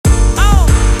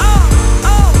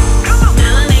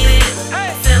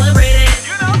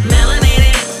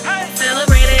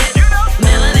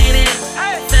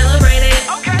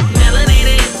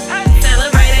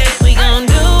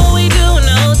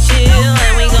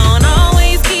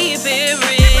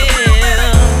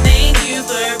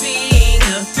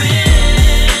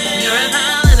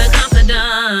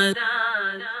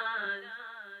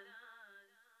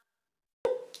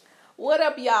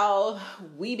y'all.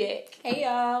 We back. Hey,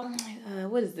 y'all.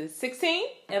 What is this, 16?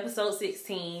 Episode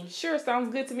 16. Sure,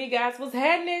 sounds good to me, guys. What's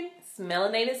happening? It's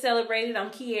Melanated Celebrated.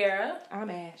 I'm Kiera. I'm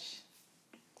Ash.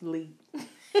 Lee.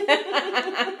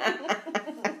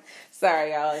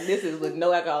 Sorry, y'all. And this is with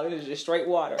no alcohol. This is just straight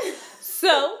water.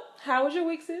 So, how was your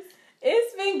week, sis?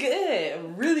 It's been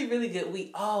good. Really, really good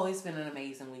week. Oh, it's been an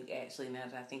amazing week, actually, now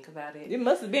that I think about it. It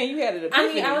must have been. You had it.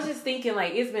 I mean, I was just thinking,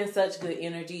 like, it's been such good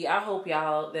energy. I hope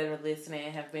y'all that are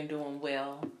listening have been doing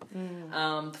well.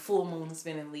 The full moon has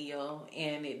been in Leo,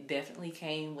 and it definitely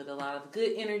came with a lot of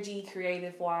good energy,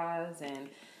 creative-wise, and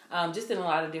just in a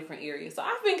lot of different areas. So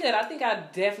I've been good. I think I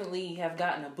definitely have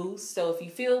gotten a boost. So if you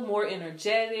feel more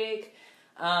energetic,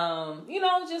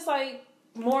 just like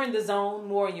more in the zone,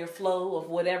 more in your flow of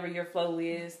whatever your flow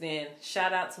is, then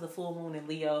shout out to the full moon in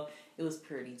Leo. It was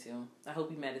pretty too. I hope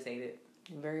you meditated.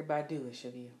 Very Badu-ish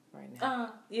of you right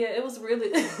now. Yeah, it was really,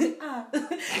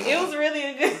 it was really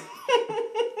a good,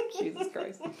 Jesus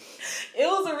Christ. It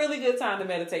was a really good time to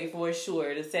meditate for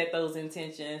sure, to set those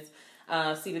intentions,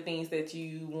 see the things that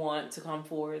you want to come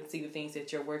forward, see the things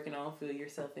that you're working on, feel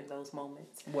yourself in those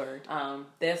moments. Word.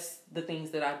 That's the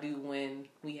things that I do when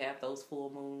we have those full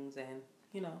moons and,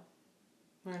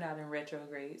 we're not in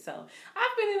retrograde. So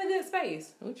I've been in a good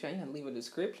space. I'm trying to leave a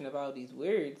description of all these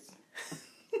words.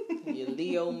 Your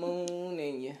Leo moon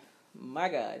and your, my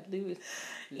God.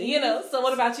 So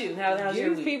what about you? How's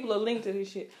your week? People are linked to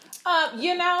this shit.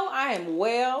 I am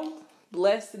well,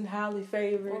 blessed and highly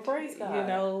favored. Well, praise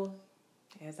God.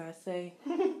 As I say,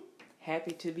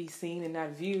 happy to be seen and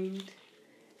not viewed.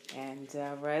 And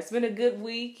it's been a good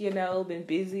week, been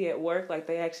busy at work. Like,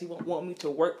 they actually want me to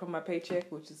work for my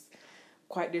paycheck, which is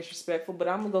quite disrespectful. But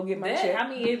I'm going to go get my check. I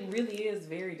mean, it really is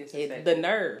very disrespectful. The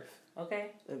nerve. Okay.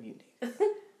 Of you.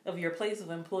 Of your place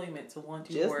of employment to want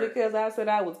to Just work. Just because I said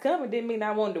I was coming didn't mean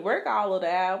I wanted to work all of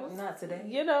the hours. Not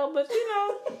today.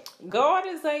 God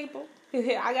is able.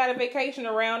 I got a vacation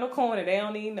around the corner. They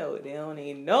don't even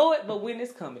know it. But when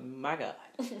it's coming, my God.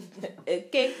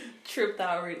 Okay. Trip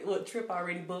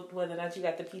already booked, whether or not you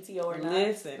got the PTO or not.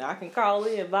 Listen, I can call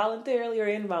in voluntarily or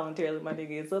involuntarily, my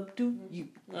nigga. It's up to you.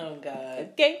 Oh, God.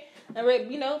 Okay. All right,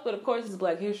 but of course it's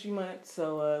Black History Month,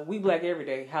 so we black every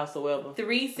day, howsoever.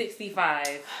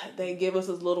 365. They give us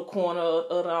this little corner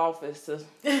of the office to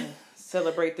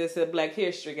celebrate this Black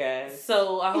History, guys.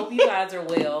 So I hope you guys are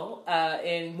well,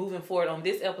 and moving forward on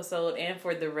this episode and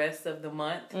for the rest of the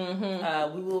month.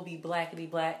 Mm-hmm. We will be blackity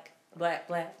black.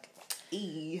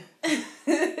 E.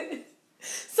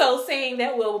 So saying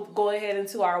that, we'll go ahead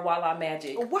into our Walla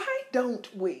Magic. Why don't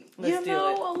we? Let's do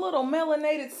it. A little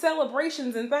melanated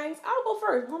celebrations and things. I'll go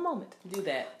first. One moment. Do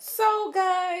that. So,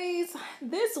 guys,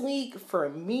 this week for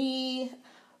me,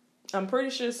 I'm pretty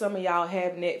sure some of y'all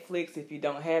have Netflix. If you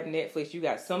don't have Netflix, you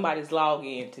got somebody's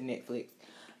login to Netflix.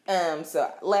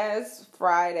 So last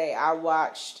Friday I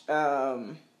watched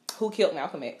Who Killed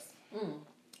Malcolm X,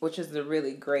 which is a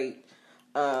really great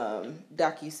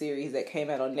docuseries that came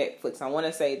out on Netflix. I want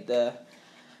to say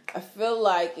I feel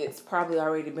like it's probably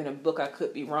already been a book. I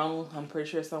could be wrong. I'm pretty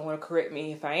sure someone will correct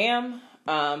me if I am.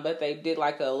 But they did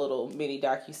like a little mini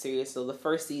docuseries. So the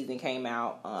first season came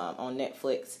out on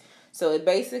Netflix. So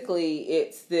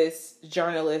it's this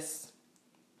journalist.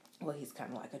 Well, he's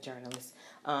kind of like a journalist.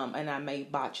 And I may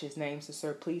botch his name, so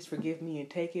sir, please forgive me and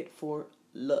take it for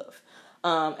love.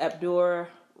 Abdur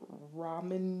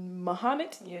Rahman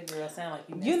Muhammad. Yeah, girl, sound like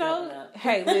you messed that up.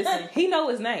 Hey, listen, he know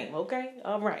his name, okay?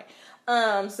 All right.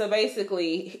 So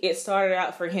basically, it started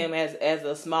out for him as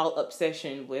a small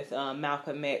obsession with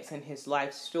Malcolm X and his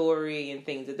life story and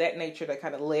things of that nature that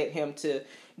kind of led him to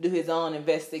do his own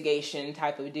investigation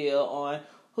type of deal on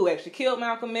who actually killed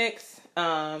Malcolm X.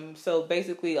 So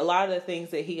basically, a lot of the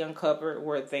things that he uncovered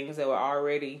were things that were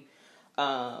already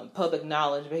public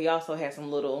knowledge, but he also had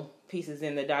some little pieces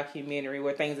in the documentary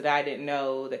where things that I didn't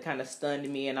know that kind of stunned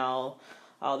me and all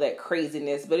that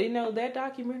craziness. But that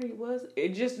documentary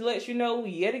it just lets you know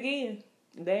yet again,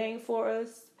 they ain't for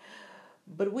us,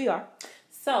 but we are.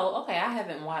 So, okay, I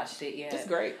haven't watched it yet. It's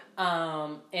great.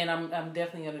 And I'm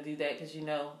definitely going to do that because,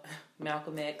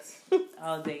 Malcolm X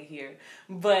all day here.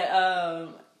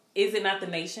 But is it not The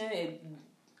Nation?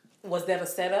 Was that a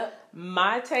setup?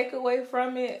 My takeaway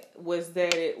from it was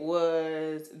that it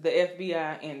was the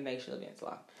FBI and Nation Against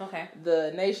Law. Okay.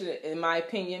 The Nation, in my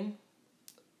opinion,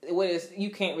 you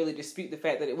can't really dispute the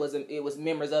fact that it was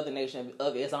members of the Nation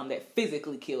of Islam that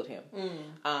physically killed him.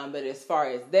 But as far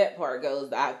as that part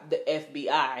goes, the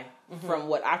FBI, from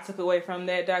what I took away from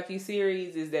that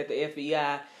docuseries, is that the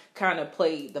FBI kind of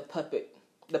played the puppet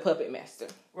the puppet master.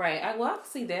 Right. I can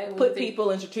see that. Put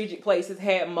people in strategic places,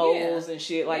 had moles and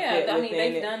shit like that. I mean,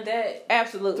 they've done that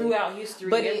absolutely throughout history.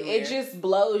 But it just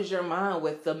blows your mind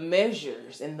with the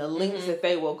measures and the lengths that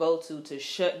they will go to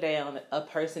shut down a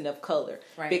person of color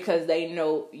because they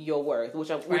know your worth, which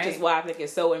is why I think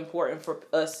it's so important for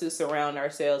us to surround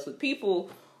ourselves with people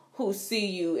who see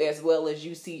you as well as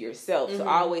you see yourself. So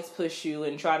always push you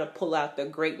and try to pull out the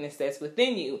greatness that's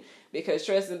within you, because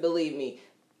trust and believe me,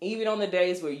 even on the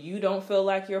days where you don't feel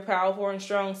like you're powerful and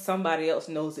strong, somebody else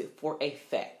knows it for a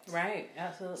fact. Right,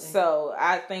 absolutely. So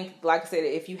I think, like I said,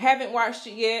 if you haven't watched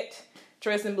it yet,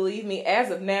 trust and believe me,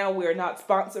 as of now, we're not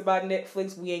sponsored by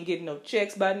Netflix. We ain't getting no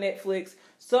checks by Netflix.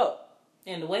 So,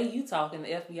 and the way you talking, the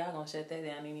FBI gonna shut that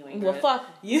down anyway. Well, fuck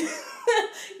you.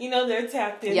 You know they're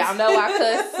tapped in. Y'all know I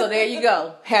cuss, so there you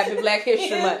go. Happy Black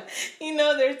History Month. You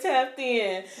know they're tapped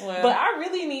in. Well, but I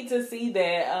really need to see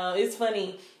that. It's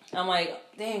funny. I'm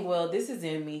like, dang, well, this is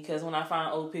in me, because when I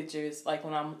find old pictures, like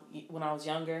when I was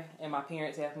younger, and my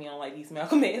parents have me on like these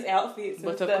Malcolm X outfits,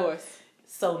 but of course,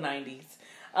 so 90s.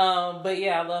 But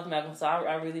yeah, I love Malcolm, so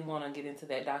I really want to get into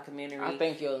that documentary. I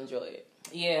think you'll enjoy it.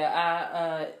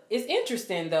 Yeah, it's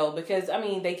interesting though, because I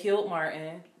mean, they killed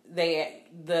Martin. The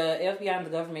FBI and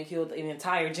the government killed an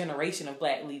entire generation of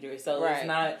Black leaders, so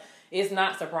it's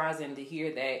not surprising to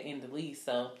hear that in the least.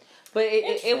 So. But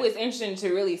it was interesting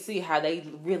to really see how they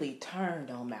really turned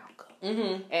on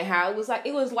Malcolm. And how it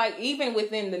was like even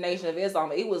within the Nation of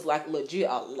Islam, it was like legit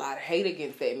a lot of hate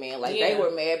against that man. Like they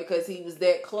were mad because he was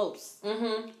that close.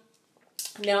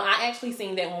 Now I actually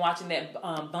seen that when watching that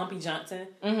Bumpy Johnson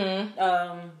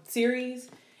series,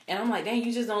 and I'm like, dang,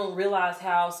 you just don't realize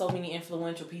how so many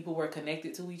influential people were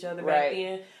connected to each other back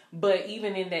then. But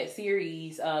even in that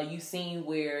series, you seen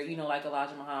where, you know, like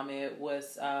Elijah Muhammad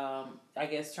was, I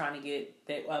guess, trying to get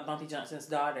that Bumpy Johnson's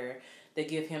daughter to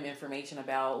give him information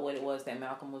about what it was that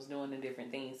Malcolm was doing and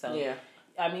different things. So,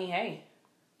 I mean, hey.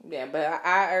 Yeah, but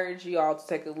I urge you all to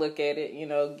take a look at it, you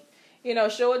know,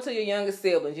 show it to your younger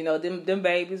siblings. You know, them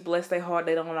babies, bless their heart,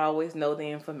 they don't always know the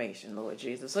information, Lord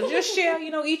Jesus. So just share,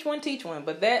 you know, each one teach one.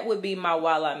 But that would be my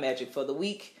Wildlife Magic for the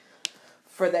week,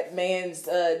 for that man's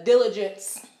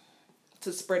diligence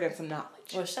to spread him some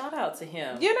knowledge. Well, shout out to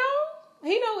him. You know,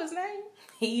 he know his name.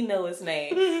 He know his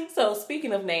name. So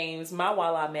speaking of names, my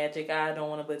Wildlife Magic, I don't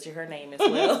want to butcher her name as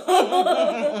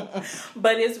well.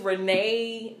 But it's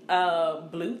Renee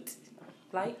Blute.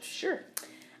 Like, sure.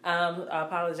 I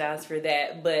apologize for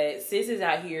that. But sis is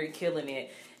out here killing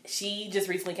it. She just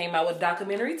recently came out with a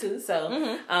documentary too.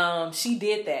 So she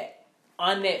did that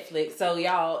on Netflix. So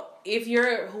y'all, if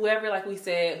you're whoever, like we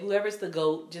said, whoever's the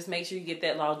GOAT, just make sure you get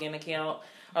that login account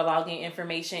or login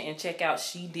information and check out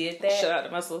She Did That. Shout out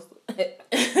to my sister.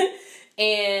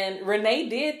 And Renee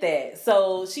did that.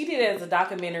 So she did it as a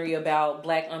documentary about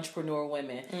Black entrepreneur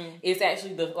women. It's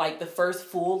actually the first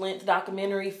full-length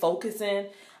documentary focusing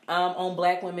on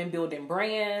Black women building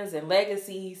brands and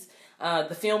legacies.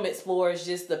 The film explores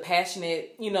just the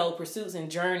passionate, you know, pursuits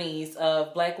and journeys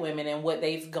of Black women and what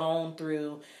they've gone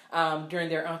through during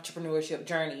their entrepreneurship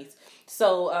journeys.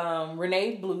 So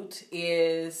Renee Blute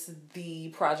is the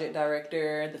project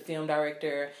director, the film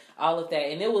director, all of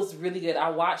that. And it was really good. I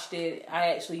watched it.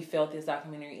 I actually felt this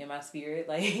documentary in my spirit,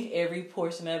 like every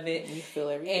portion of it. You feel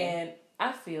everything. And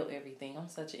I feel everything. I'm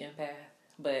such an empath.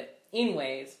 But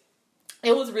anyways,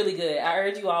 it was really good. I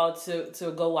urge you all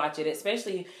to go watch it,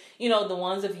 especially, you know, the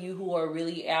ones of you who are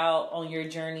really out on your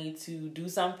journey to do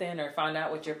something or find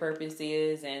out what your purpose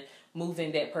is and move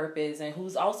in that purpose, and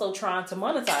who's also trying to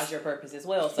monetize your purpose as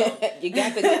well. So you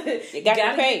got to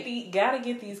pay. Gotta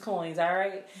get these coins, all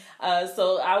right?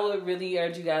 So I would really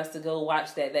urge you guys to go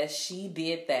watch that She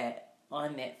Did That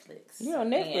on Netflix. Yeah,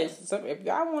 Netflix. So if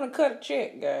y'all want to cut a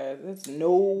check, guys, it's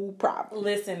no problem.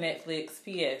 Listen, Netflix,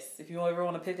 P.S. if you ever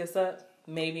want to pick us up,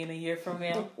 maybe in a year from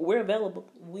now, we're available.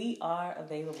 We are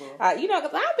available. You know,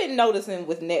 because I've been noticing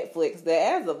with Netflix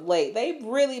that as of late, they've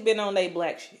really been on their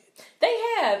Black shit. They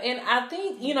have, and I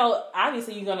think, you know,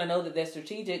 obviously you're going to know that that's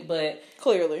strategic, but...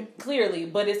 Clearly,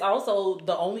 but it's also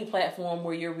the only platform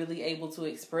where you're really able to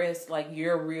express, like,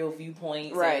 your real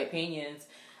viewpoints and opinions.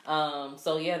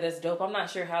 So, yeah, that's dope. I'm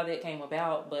not sure how that came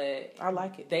about, but... I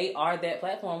like it. They are that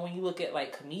platform when you look at,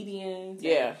 like, comedians.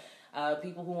 Yeah.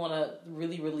 People who want to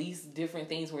really release different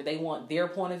things where they want their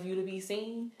point of view to be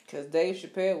seen. Because Dave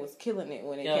Chappelle was killing it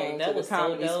when it came to the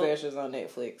comedy specials on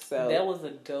Netflix. So that was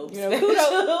a dope special.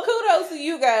 Kudos to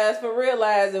you guys for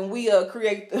realizing we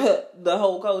create the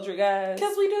whole culture, guys.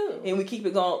 Because we do. And we keep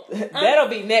it going. That'll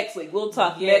be next week. We'll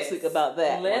talk next week about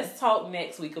that. Let's talk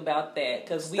next week about that.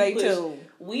 Because Stay tuned.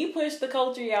 We push the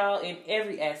culture, y'all, in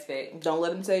every aspect. Don't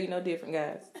let them tell you no different,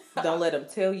 guys. Don't let them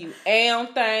tell you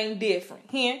anything different.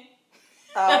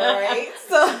 Alright,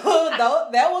 so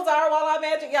that was our Walla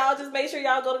Magic, y'all. Just make sure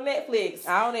y'all go to Netflix.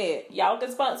 On it. Y'all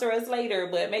can sponsor us later,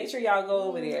 but make sure y'all go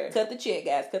over there. Cut the check,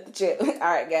 guys. Cut the check.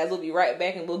 Alright, guys. We'll be right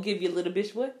back and we'll give you a little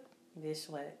bitch what? Bish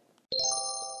what?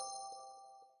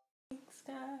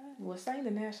 Well, sing the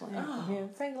national anthem. Yeah.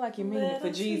 Sing it like you mean it for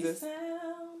Jesus.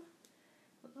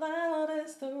 Loud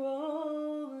as the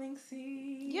rolling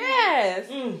sea. Yes.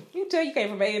 You tell you came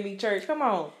from A&B Church. Come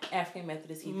on. African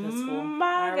Methodist Heathen School.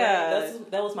 My All God.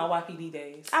 Right. That was my YPD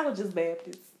days. I was just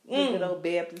Baptist. Good old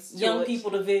Baptist Young church.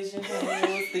 People Division.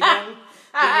 The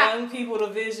young people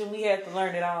division. We had to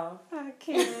learn it all. I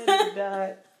can't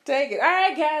not take it. All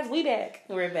right, guys. We back.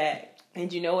 We're back.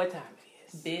 And you know what time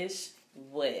it is. Bish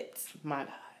what? My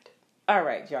God. All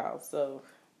right, y'all. So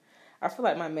I feel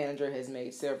like my manager has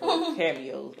made several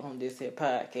cameos on this here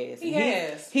podcast. He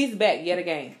has. He's back yet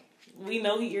again. We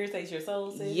know he irritates your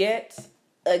soul, sis. Yet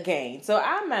again. So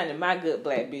I'm minding my good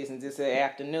black business this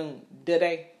afternoon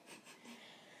today.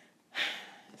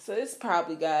 So it's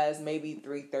probably, guys, maybe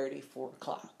 3:30, 4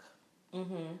 o'clock.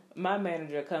 My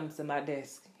manager comes to my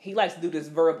desk. He likes to do this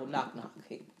verbal knock knock.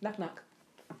 Hey, knock knock.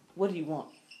 What do you want,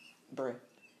 bruh?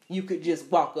 You could just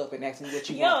walk up and ask me what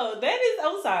you want. Yo, that is,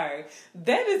 I'm sorry.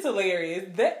 That is hilarious.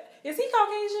 Is he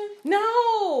Caucasian?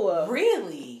 No.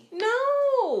 Really?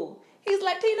 No. He's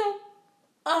Latino.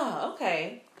 Oh,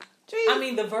 okay. Jeez. I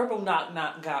mean, the verbal knock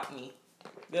knock got me.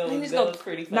 That was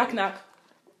pretty funny. Knock knock.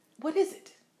 What is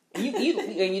it? And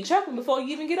you chuckling before you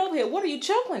even get over here. What are you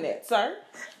chuckling at, sir?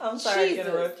 I'm sorry Jesus. to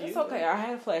interrupt you. It's okay. I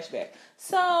had a flashback.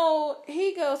 So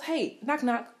he goes, hey, knock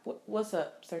knock. What's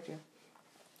up, Sergio?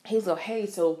 He's like, hey,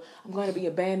 so I'm going to be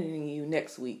abandoning you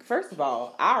next week. First of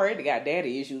all, I already got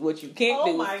daddy issues. What you can't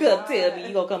do is come tell me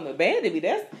you going to come abandon me.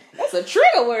 That's a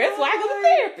trigger word. That's why I go to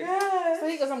therapy. God. So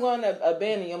he goes, I'm going to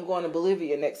abandon you. I'm going to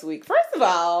Bolivia next week. First of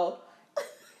all,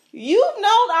 you've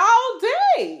known all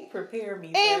day. Prepare me,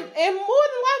 And more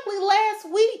than likely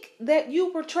last week that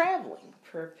you were traveling.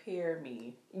 Prepare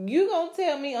me. You going to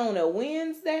tell me on a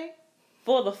Wednesday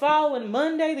for the following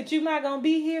Monday that you're not going to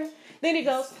be here? Then he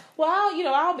goes, well,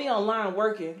 I'll be online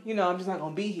working. I'm just not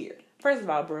going to be here. First of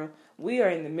all, bro, we are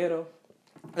in the middle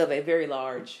of a very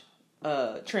large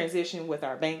transition with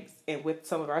our banks and with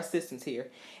some of our systems here.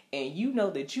 And you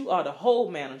know that you are the whole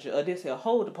manager of this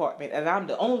whole department, and I'm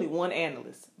the only one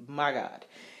analyst. My God.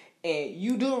 And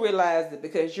you do realize that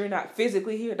because you're not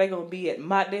physically here, they're going to be at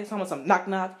my desk, almost some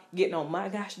knock-knock, getting on my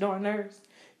gosh darn nerves.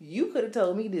 You could have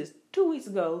told me this 2 weeks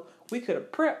ago. We could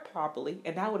have prepped properly,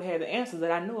 and I would have had the answers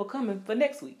that I know are coming for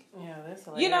next week. Yeah, that's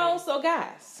hilarious. So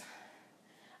guys,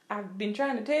 I've been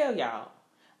trying to tell y'all,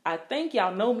 I think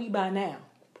y'all know me by now,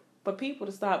 for people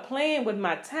to start playing with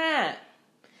my time.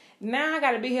 Now I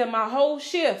got to be here my whole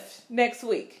shift next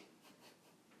week.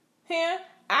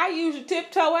 I usually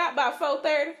tiptoe out by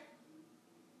 4:30,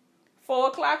 4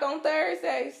 o'clock on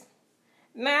Thursdays.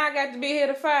 Now I got to be here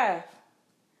to 5.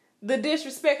 The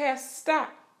disrespect has to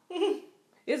stop.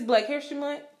 It's Black History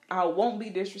Month. I won't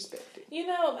be disrespected.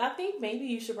 I think maybe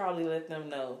you should probably let them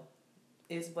know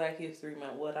it's Black History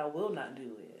Month. What I will not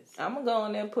do is I'm going to go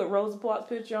in there and put Rosa Parks'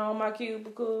 picture on my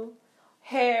cubicle.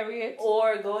 Harriet.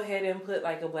 Or go ahead and put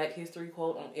like a Black History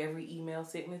quote on every email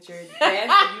signature.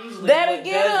 That's usually That'll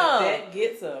get them. That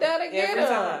gets them. That'll get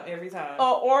them. Every time.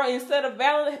 Or instead of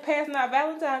passing out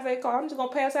Valentine's Day card, I'm just going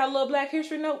to pass out little Black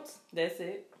History notes. That's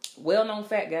it. Well-known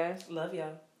fact, guys. Love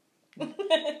y'all.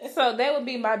 So that would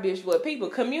be my bitch. What people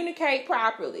communicate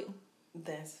properly.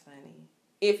 That's funny.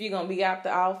 If you're going to be out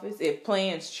the office, if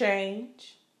plans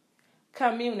change,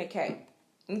 communicate.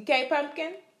 Okay,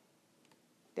 pumpkin?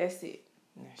 That's it.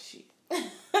 Nah, shit.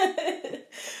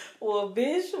 Well,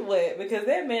 bitch, what? Because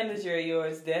that manager of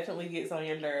yours definitely gets on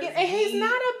your nerves. Yeah, and he's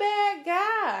not a bad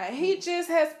guy. He just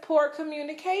has poor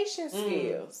communication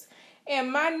skills.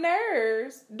 And my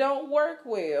nerves don't work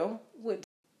well with...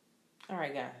 All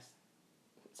right, guys.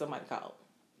 Somebody called.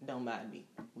 Don't mind me.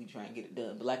 We try and get it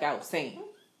done. But like I was saying,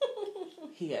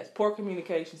 he has poor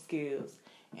communication skills,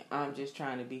 and I'm just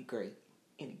trying to be great.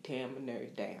 And he tearing my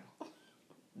nerves down.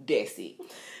 That's it.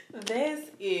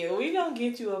 That's it. We gonna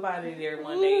get you up out of there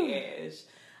one day, Ash.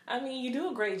 I mean, you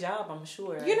do a great job, I'm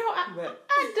sure. I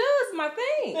does my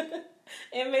thing.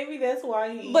 And maybe that's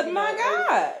why he. But my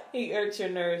God, he irks your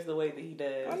nerves the way that he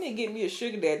does. I need to get me a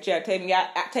sugar daddy child.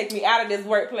 Take me out of this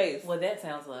workplace. Well, that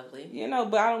sounds lovely.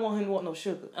 But I don't want him to want no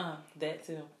sugar. That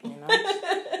too.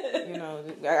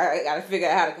 I gotta figure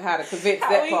out how to convince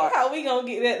that part. How we gonna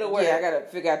get that to work? Yeah, I gotta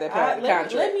figure out that part of the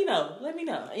contract. Let me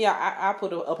know. Yeah, I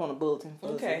put it up on the bulletin.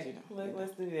 Okay,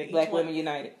 let's do that. Black Women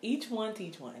United. Each one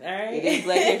teach one. All right. It is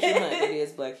Black History Month. It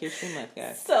is Black History Month,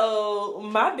 guys. So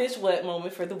my bitch what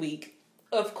moment for the week,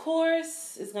 of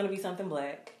course, it's gonna be something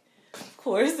black. Of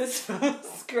course, it's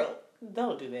scroll.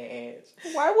 Don't do that, Edge.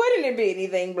 Why wouldn't it be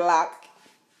anything black?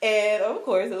 And of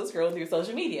course, it was scrolling through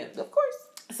social media. Of course.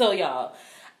 So y'all,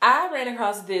 I ran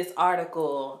across this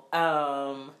article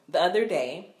the other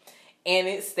day, and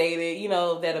it stated,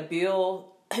 that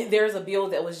there's a bill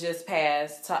that was just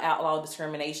passed to outlaw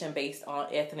discrimination based on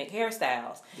ethnic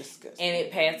hairstyles. Disgusting. And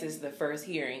it passes the first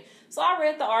hearing. So I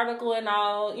read the article and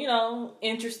all,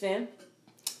 interesting.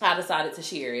 I decided to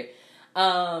share it.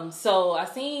 So I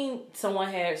seen someone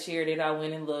had shared it. I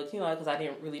went and looked, because I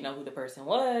didn't really know who the person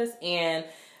was. And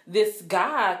this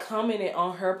guy commented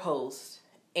on her post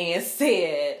and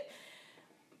said,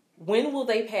 when will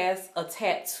they pass a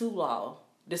tattoo law?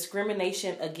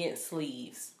 Discrimination against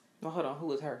sleeves. Well, hold on. Who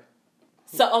was her?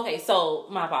 So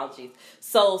my apologies.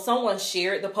 So someone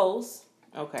shared the post.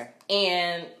 Okay.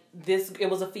 And it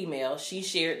was a female. She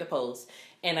shared the post.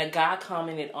 And a guy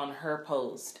commented on her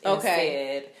post and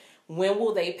said, when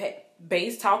will they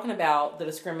talking about the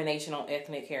discrimination on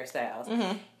ethnic hairstyles.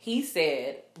 Mm-hmm. He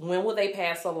said, when will they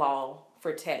pass a law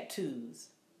for tattoos?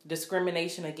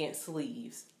 Discrimination against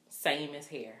sleeves. Same as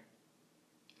hair.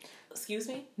 Excuse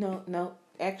me? No.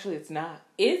 Actually, it's not.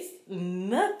 It's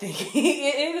nothing.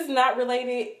 It is not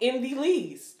related in the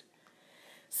least.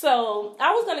 So,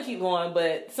 I was going to keep going,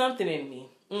 but something in me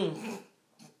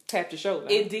tapped your shoulder.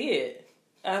 It did.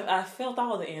 I felt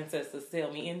all the ancestors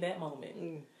tell me in that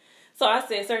moment. So I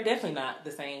said, sir, definitely not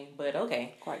the same, but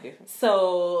okay. Quite different.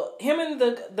 So him and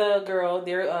the girl,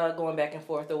 they're going back and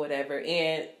forth or whatever.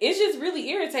 And it's just really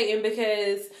irritating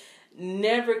because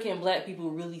never can black people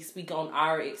really speak on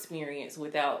our experience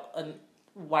without a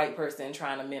white person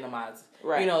trying to minimize.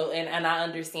 Right. And I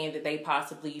understand that they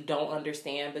possibly don't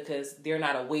understand because they're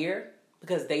not aware,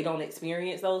 because they don't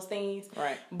experience those things.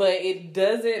 Right. But it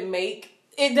doesn't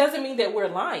mean that we're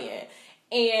lying.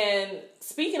 And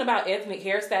speaking about ethnic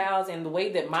hairstyles and the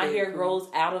way that my hair grows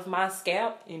out of my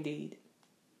scalp, indeed,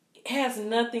 it has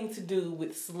nothing to do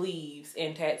with sleeves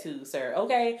and tattoos, sir.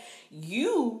 Okay?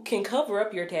 You can cover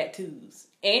up your tattoos,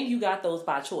 and you got those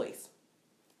by choice.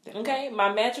 Okay?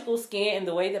 My magical skin and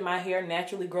the way that my hair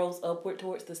naturally grows upward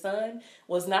towards the sun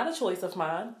was not a choice of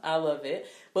mine. I love it.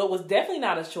 But was definitely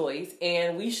not a choice,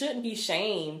 and we shouldn't be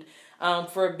shamed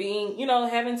for being,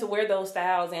 having to wear those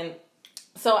styles. And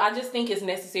so I just think it's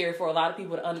necessary for a lot of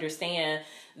people to understand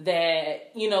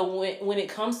that, when it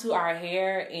comes to our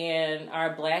hair and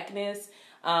our blackness,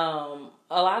 a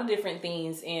lot of different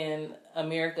things in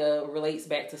America relates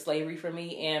back to slavery for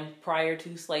me, and prior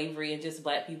to slavery and just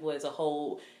black people as a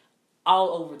whole, all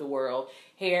over the world,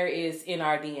 hair is in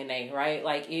our DNA, right?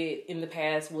 Like it in the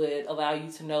past would allow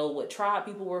you to know what tribe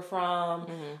people were from,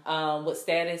 what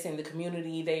status in the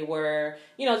community they were,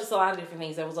 just a lot of different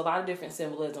things. There was a lot of different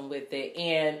symbolism with it.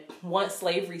 And once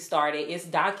slavery started, it's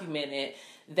documented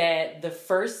that the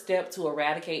first step to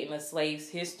eradicating a slave's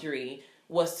history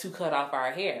was to cut off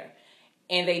our hair.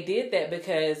 And they did that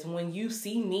because when you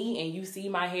see me and you see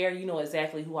my hair, you know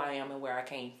exactly who I am and where I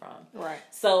came from. Right.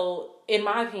 So, in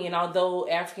my opinion, although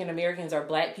African Americans or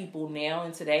black people now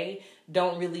and today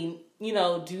don't really,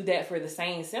 do that for the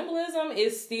same symbolism,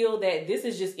 it's still that this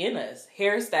is just in us.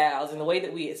 Hairstyles and the way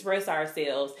that we express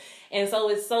ourselves. And so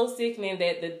it's so sickening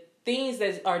that the things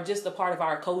that are just a part of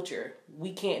our culture,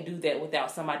 we can't do that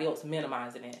without somebody else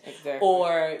minimizing it. Exactly.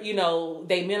 Or,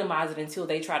 they minimize it until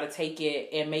they try to take it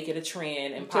and make it a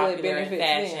trend and popular in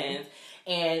fashions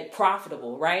and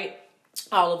profitable, right?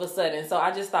 All of a sudden. So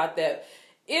I just thought that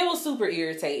it was super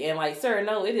irritating. Like, sir,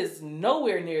 no, it is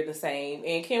nowhere near the same.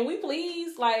 And can we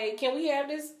please, can we have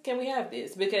this? Can we have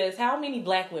this? Because how many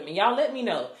black women, y'all let me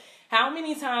know, how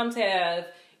many times have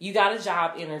you got a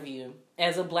job interview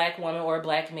as a black woman or a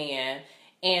black man,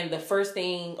 and the first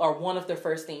thing or one of the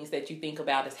first things that you think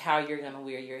about is how you're going to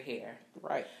wear your hair?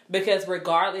 Right. Because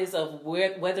regardless of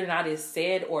whether or not it's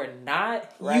said or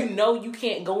not, right, you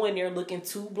can't go in there looking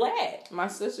too black. My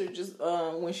sister just,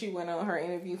 when she went on her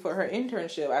interview for her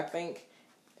internship, I think,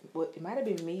 it might have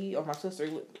been me or my sister,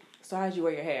 so how'd you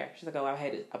wear your hair? She's like, oh,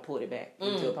 I pulled it back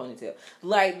into a ponytail.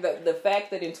 Like, the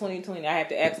fact that in 2020, I have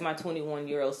to ask my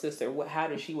 21-year-old sister, how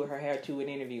does she wear her hair to an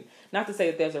interview? Not to say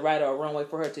that there's a right or a wrong way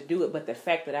for her to do it, but the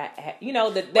fact that that's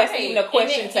even a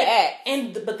question to ask.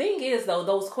 And the thing is, though,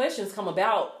 those questions come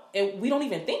about, and we don't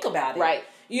even think about it. Right.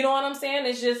 You know what I'm saying?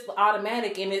 It's just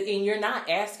automatic, and you're not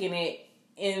asking it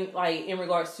in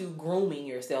regards to grooming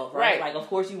yourself, right? Like, of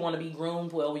course, you want to be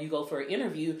groomed well when you go for an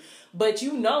interview, but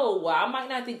I might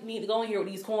not need to go in here with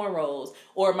these cornrows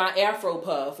or my afro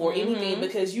puff or anything,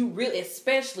 because you really,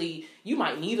 especially, you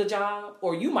might need a job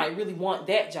or you might really want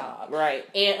that job, right?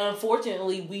 And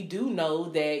unfortunately, we do know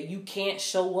that you can't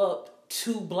show up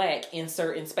too black in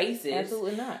certain spaces.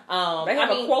 Absolutely not. They have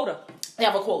a quota. They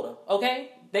have a quota. Okay,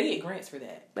 they get grants for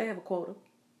that. They have a quota.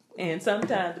 And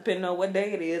sometimes, depending on what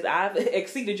day it is, I've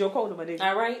exceeded your quota, my nigga.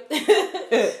 All right.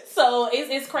 So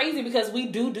it's crazy because we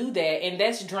do that, and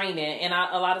that's draining. And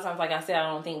a lot of times, like I said, I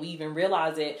don't think we even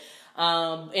realize it.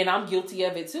 And I'm guilty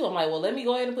of it too. I'm like, well, let me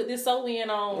go ahead and put this sew-in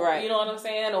on. Right. You know what I'm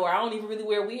saying? Or I don't even really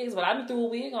wear wigs, but I've been through a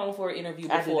wig on for an interview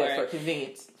before. I did that for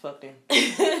convenience. Fuck them.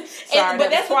 Sorry,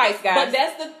 but that's twice, guys.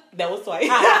 But that was twice.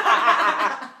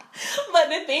 But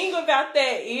the thing about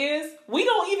that is, we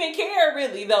don't even care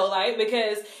really though, like,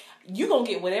 because you gonna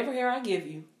get whatever hair I give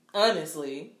you,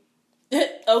 honestly.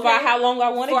 Okay. For how long I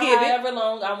want to give it. However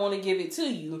long I want to give it to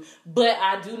you. But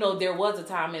I do know there was a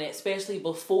time, and especially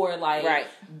before, like,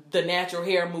 the natural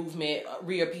hair movement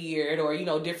reappeared, or,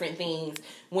 different things,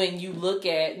 when you look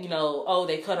at,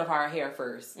 they cut off our hair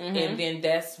first. Mm-hmm. And then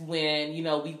that's when,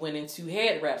 we went into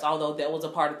head wraps, although that was a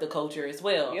part of the culture as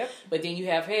well. Yep. But then you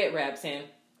have head wraps, and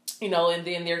and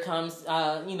then there comes,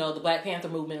 the Black Panther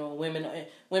movement, when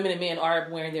women and men are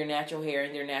wearing their natural hair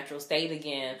in their natural state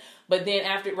again. But then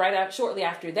shortly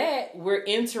after that, we're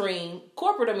entering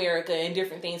corporate America and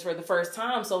different things for the first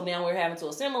time. So now we're having to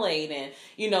assimilate and,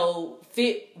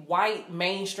 fit white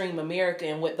mainstream America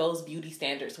and what those beauty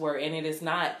standards were. And it is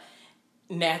not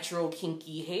natural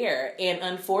kinky hair, and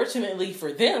unfortunately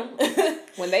for them,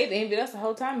 when they've envied us the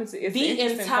whole time, it's the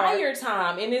entire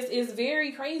time, and it's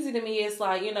very crazy to me. It's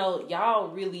like, y'all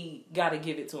really got to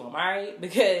give it to them, all right?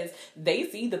 Because they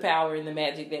see the power and the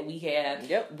magic that we have.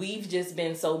 Yep. We've just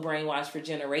been so brainwashed for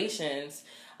generations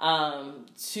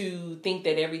to think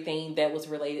that everything that was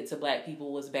related to Black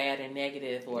people was bad and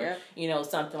negative, or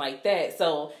something like that.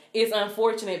 So it's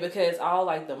unfortunate because all,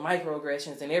 like, the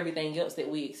microaggressions and everything else that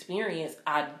we experience,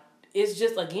 it's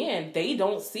just, again, they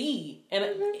don't see, and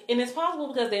it's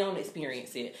possible because they don't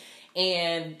experience it,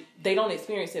 and they don't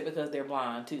experience it because they're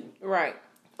blind too, right?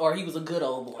 Or he was a good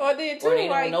old boy. Or then too, or they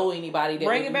don't know anybody that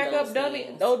bringing back up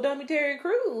dummy Terry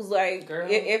Crews. Like, girl,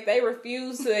 if they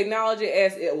refuse to acknowledge it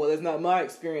as, it's not my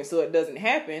experience, so it doesn't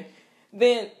happen,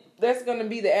 then that's going to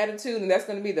be the attitude, and that's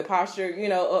going to be the posture,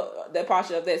 the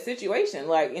posture of that situation.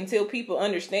 Like, until people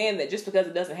understand that just because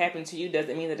it doesn't happen to you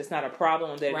doesn't mean that it's not a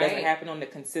problem, that it doesn't happen on a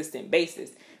consistent basis.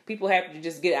 People have to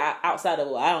just get outside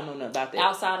of, I don't know nothing about that.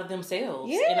 Outside of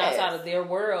themselves. And outside of their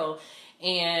world.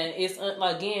 And it's,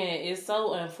 again, it's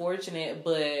so unfortunate,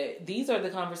 but these are the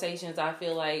conversations I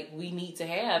feel like we need to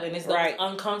have. And it's the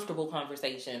uncomfortable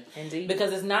conversation. Indeed.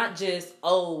 Because it's not just,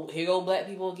 here go Black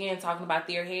people again talking about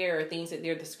their hair or things that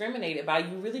they're discriminated by.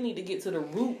 You really need to get to the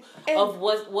root of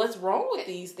what's wrong with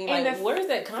these things. Like, where's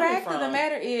that coming from? The fact of the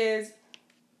matter is,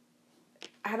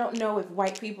 I don't know if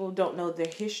white people don't know their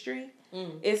history.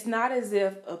 It's not as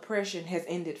if oppression has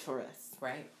ended for us.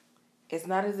 Right. It's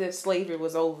not as if slavery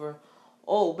was over.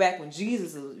 Back when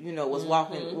Jesus, was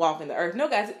walking the earth. No,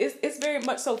 guys, it's very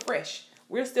much so fresh.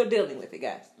 We're still dealing with it,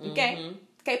 guys. Okay?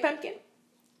 Okay, pumpkin?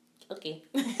 Okay.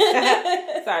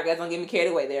 Sorry, guys, don't get me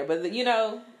carried away there. But, I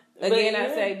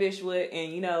say Bishwood,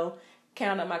 and,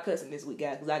 count up my cussing this week,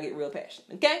 guys, because I get real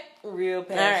passionate. Okay? Real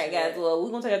passionate. All right, guys. Well,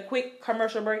 we're going to take a quick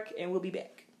commercial break, and we'll be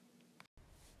back.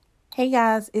 Hey,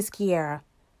 guys, it's Kiara.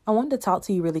 I wanted to talk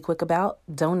to you really quick about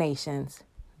donations.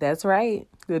 That's right.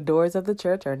 The doors of the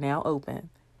church are now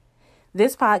open.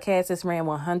 This podcast is ran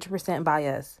 100% by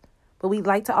us, but we'd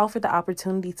like to offer the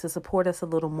opportunity to support us a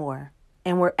little more.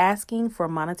 And we're asking for a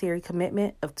monetary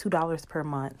commitment of $2 per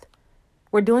month.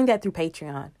 We're doing that through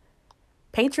Patreon.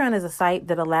 Patreon is a site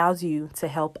that allows you to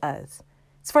help us.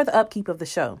 It's for the upkeep of the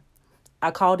show.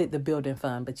 I called it the building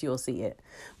fund, but you'll see it.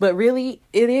 But really,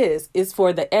 it is. It's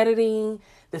for the editing,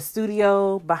 the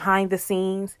studio, behind the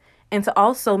scenes, and to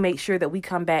also make sure that we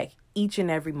come back each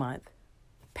and every month.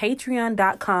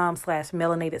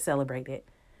 Patreon.com/melanatedcelebrated.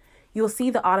 You'll see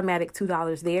the automatic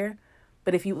 $2 there,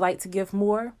 but if you'd like to give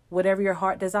more, whatever your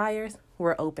heart desires,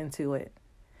 we're open to it.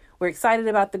 We're excited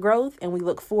about the growth, and we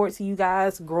look forward to you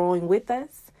guys growing with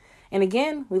us. And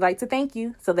again, we'd like to thank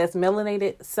you. So that's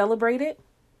Melanated Celebrated.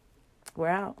 We're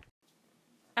out.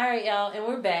 All right, y'all, and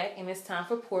we're back, and it's time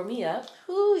for Pour Me Up.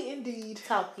 Ooh, indeed.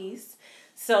 Talk piece.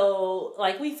 So,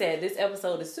 like we said, this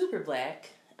episode is super black.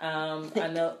 I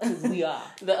know we are.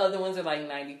 The other ones are like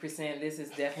 90%. This is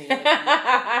definitely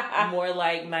more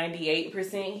like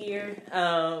 98% here.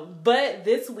 But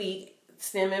this week,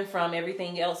 stemming from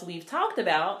everything else we've talked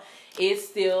about, is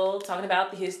still talking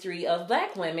about the history of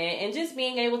black women and just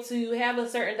being able to have a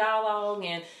certain dialogue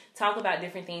and talk about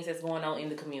different things that's going on in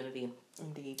the community.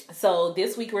 Indeed. So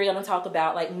this week we're going to talk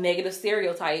about like negative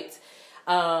stereotypes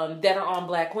that are on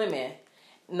black women.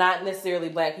 Not necessarily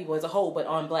black people as a whole, but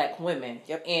on black women.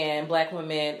 Yep. And black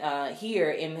women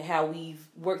here, and how we've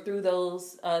worked through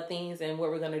those things and what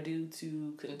we're going to do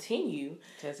to continue.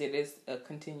 Because it is a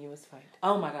continuous fight.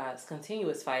 Oh my God, it's a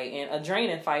continuous fight and a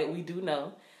draining fight, we do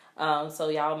know. So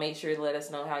y'all make sure to let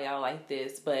us know how y'all like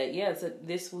this. But yeah, so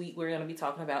this week we're going to be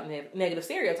talking about negative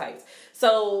stereotypes.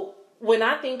 So when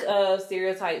I think of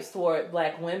stereotypes toward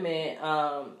black women,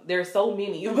 there's so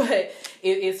many, but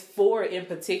it's four in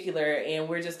particular, and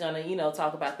we're just gonna,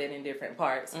 talk about that in different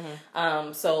parts.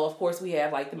 Mm-hmm. So of course we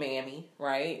have like the mammy,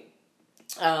 right?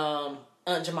 Aunt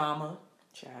Jemima,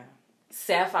 Child.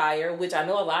 Sapphire, which I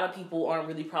know a lot of people aren't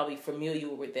really probably familiar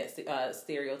with that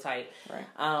stereotype. Right.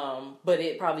 But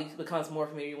it probably becomes more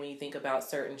familiar when you think about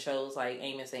certain shows like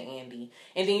Amos and Andy.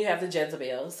 And then you have the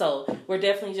Jezebel. So we're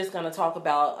definitely just going to talk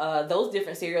about those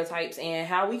different stereotypes and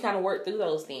how we kind of work through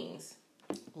those things.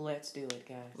 Let's do it,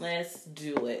 guys. Let's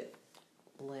do it.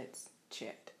 Let's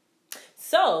chat.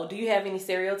 So, do you have any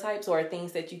stereotypes or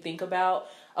things that you think about?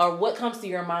 Or what comes to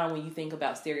your mind when you think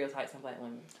about stereotypes in black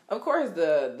women? Of course,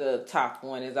 the top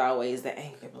one is always the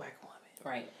angry black woman.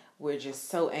 Right. We're just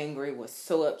so angry. We're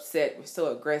so upset. We're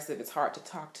so aggressive. It's hard to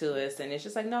talk to us. And it's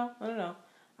just like, no.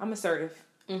 I'm assertive.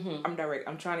 Mm-hmm. I'm direct.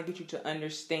 I'm trying to get you to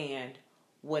understand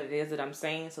what it is that I'm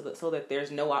saying so that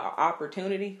there's no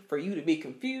opportunity for you to be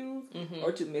confused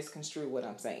or to misconstrue what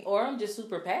I'm saying. Or I'm just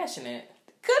super passionate.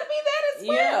 Could be that as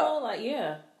well.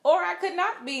 Yeah. Or I could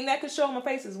not be, and that could show on my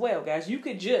face as well, guys. You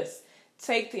could just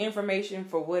take the information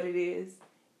for what it is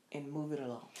and move it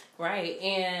along. Right.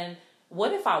 And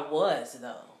what if I was,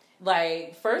 though?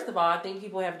 Like, first of all, I think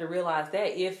people have to realize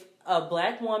that if a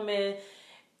black woman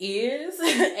is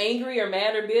angry or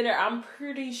mad or bitter, I'm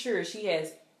pretty sure she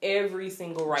has every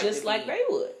single right Just to like be. they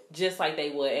would. Just like they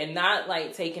would. And not,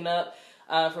 like, taking up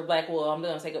for black, well, I'm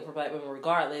going to take up for black women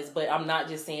regardless, but I'm not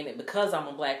just saying it because I'm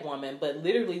a black woman, but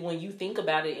literally when you think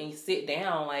about it and you sit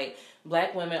down, like,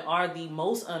 black women are the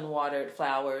most unwatered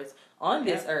flowers on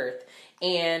this earth.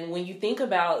 And when you think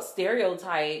about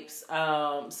stereotypes,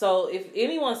 so if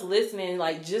anyone's listening,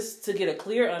 like, just to get a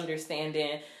clear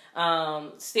understanding,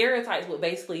 stereotypes would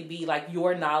basically be like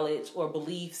your knowledge or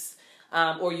beliefs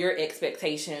or your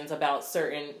expectations about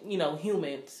certain,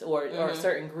 humans or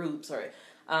certain groups or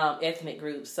ethnic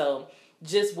groups. So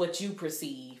just what you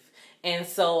perceive. And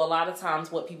so a lot of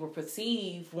times what people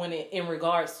perceive in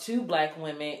regards to black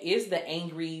women is the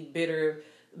angry, bitter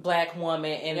black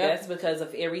woman. And that's because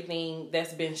of everything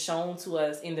that's been shown to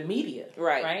us in the media.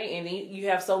 Right. Right. And then you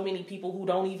have so many people who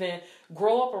don't even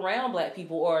grow up around black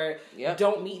people or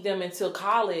don't meet them until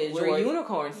college. We're or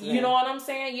unicorns. You know what I'm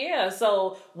saying? Yeah.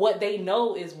 So what they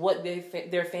know is what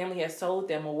their family has told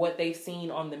them or what they've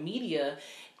seen on the media.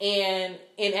 And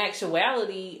in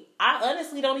actuality, I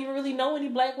honestly don't even really know any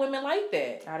black women like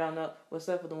that. I don't know what's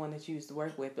up with the one that you used to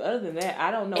work with. But other than that, I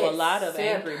don't know a lot of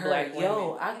angry black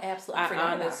women. I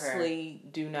honestly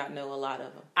do not know a lot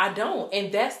of them. I don't.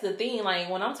 And that's the thing.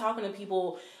 Like, when I'm talking to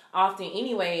people often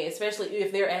anyway, especially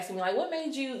if they're asking me, like, what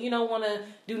made you, want to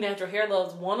do natural hair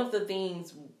loves? One of the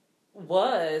things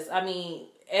was,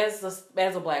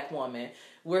 as a black woman,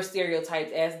 we're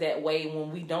stereotyped as that way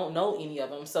when we don't know any of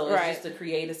them. So it's just to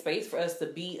create a space for us to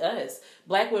be us.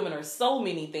 Black women are so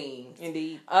many things.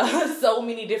 Indeed. So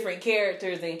many different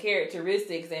characters and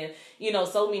characteristics and,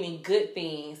 so many good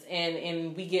things.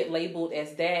 And we get labeled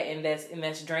as that and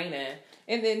that's draining.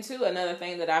 And then too, another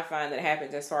thing that I find that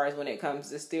happens as far as when it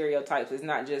comes to stereotypes is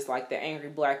not just like the angry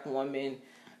black woman,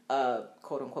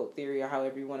 quote unquote theory or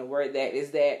however you want to word that,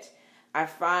 is that I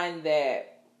find that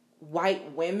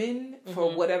white women,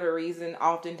 for whatever reason,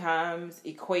 oftentimes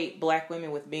equate black women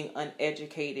with being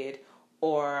uneducated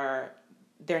or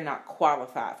they're not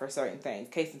qualified for certain things.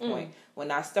 Case in point, when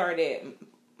I started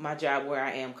my job where I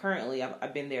am currently,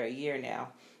 I've been there a year now.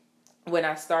 When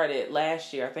I started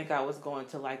last year, I think I was going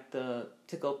to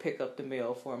to go pick up the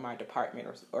mail for my department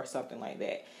or something like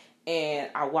that. And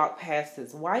I walked past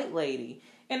this white lady.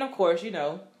 And of course,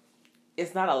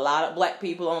 it's not a lot of black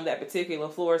people on that particular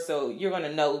floor, so you're going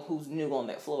to know who's new on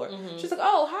that floor. She's like,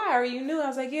 oh, hi, are you new? I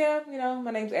was like, yeah,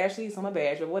 my name's Ashley, it's on my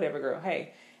badge, or whatever, girl,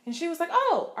 hey. And she was like,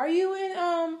 oh, are you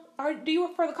in, do you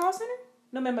work for the call center?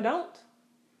 No, ma'am, I don't.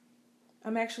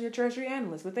 I'm actually a treasury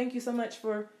analyst, but thank you so much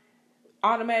for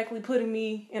automatically putting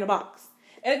me in a box.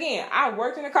 And again, I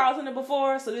worked in a call center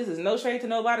before, so this is no shade to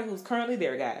nobody who's currently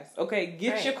there, guys. Okay,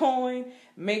 get your coin,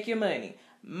 make your money.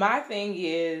 My thing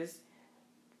is,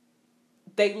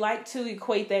 they like to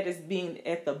equate that as being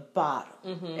at the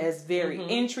bottom, as very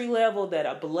entry level, that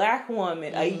a black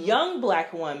woman, a young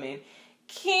black woman,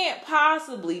 can't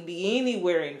possibly be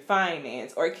anywhere in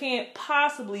finance or can't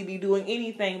possibly be doing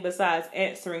anything besides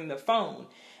answering the phone.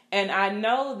 And I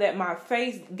know that my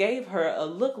face gave her a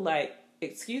look like,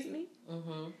 excuse me?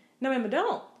 No, ma'am, I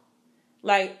don't.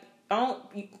 Like,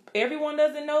 everyone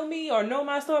doesn't know me or know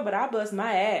my story, but I bust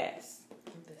my ass.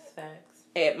 That's facts.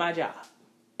 At my job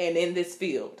and in this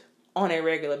field on a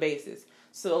regular basis.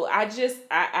 So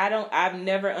I've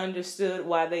never understood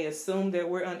why they assume that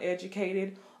we're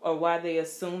uneducated or why they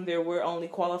assume that we're only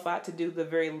qualified to do the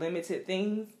very limited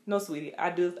things. No, sweetie,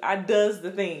 I does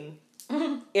the thing.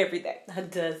 Every day. I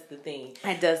does the thing.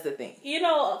 I does the thing. You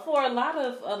know, for a lot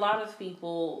of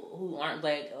people who aren't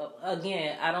black,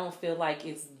 again, I don't feel like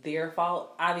it's their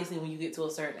fault. Obviously, when you get to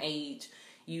a certain age,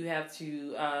 you have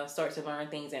to start to learn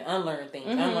things and unlearn things,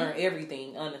 unlearn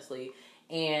everything, honestly,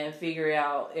 and figure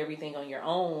out everything on your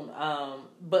own.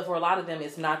 But for a lot of them,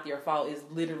 it's not their fault. It's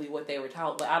literally what they were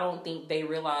taught. But I don't think they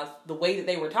realize the way that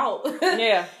they were taught.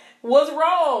 Yeah. Was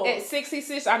wrong. At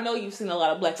 66, I know you've seen a lot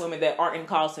of black women that aren't in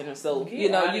call centers, so, you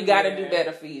got to do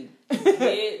better for you.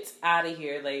 Get out of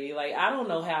here, lady. Like, I don't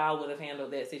know how I would have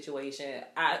handled that situation.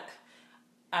 I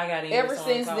got in. Ever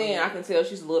since then, I can tell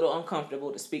she's a little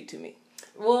uncomfortable to speak to me.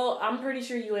 Well, I'm pretty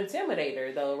sure you intimidate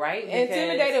her, though, right?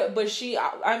 Intimidate her,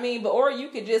 but or you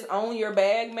could just own your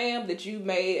bag, ma'am, that you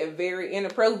made a very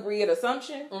inappropriate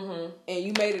assumption, and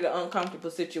you made it an uncomfortable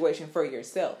situation for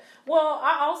yourself. Well,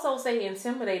 I also say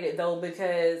intimidated, though,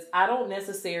 because I don't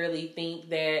necessarily think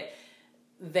that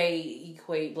they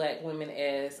equate black women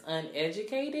as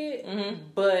uneducated,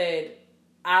 but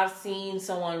I've seen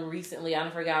someone recently, I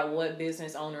forgot what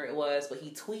business owner it was, but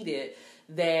he tweeted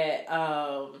that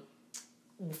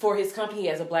for his company, he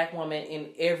has a black woman in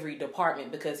every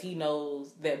department because he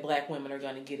knows that black women are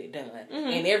going to get it done.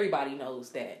 And everybody knows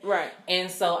that. Right.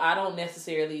 And so I don't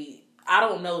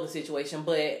know the situation,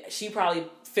 but she probably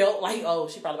felt like, oh,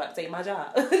 she probably about to take my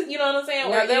job. You know what I'm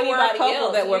saying? Now, or there were a couple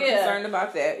else that were concerned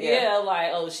about that. Yeah,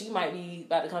 like, oh, she might be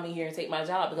about to come in here and take my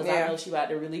job because I know she about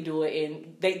to really do it.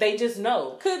 And they just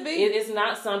know. Could be. It is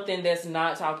not something that's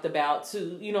not talked about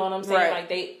too. You know what I'm saying? Right. Like,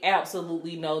 they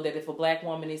absolutely know that if a black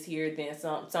woman is here, then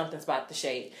something's about to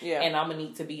shake. Yeah. And I'm going to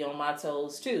need to be on my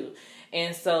toes too.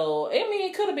 And so, I mean,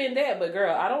 it could have been that, but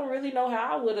girl, I don't really know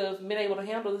how I would have been able to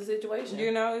handle the situation.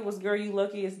 You know, it was, girl, you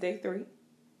lucky it's day 3.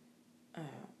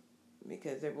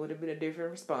 Because there would have been a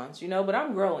different response, but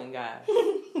I'm growing, guys.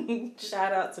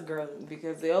 Shout out to growth.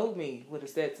 Because the old me would have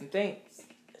said some things.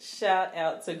 Shout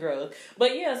out to growth.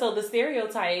 But yeah, so the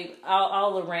stereotype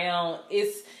all around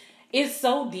it's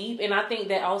so deep, and I think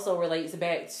that also relates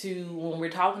back to when we're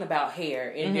talking about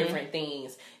hair and different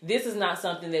things. This is not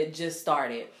something that just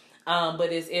started.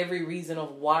 But it's every reason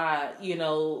of why,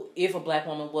 if a black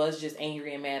woman was just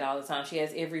angry and mad all the time, she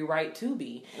has every right to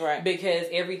be. Right. Because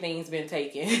everything's been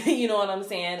taken. You know what I'm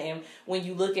saying? And when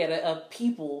you look at a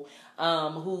people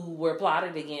who were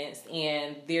plotted against,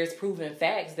 and there's proven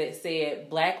facts that said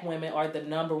black women are the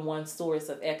number one source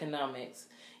of economics.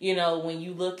 When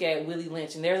you look at Willie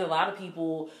Lynch, and there's a lot of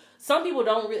people... Some people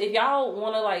don't really... If y'all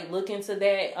want to, look into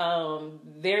that,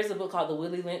 there's a book called The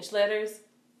Willie Lynch Letters.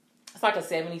 It's like a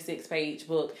 76-page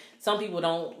book. Some people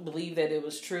don't believe that it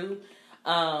was true.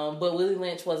 But Willie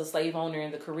Lynch was a slave owner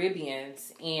in the Caribbean.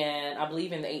 And I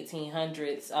believe in the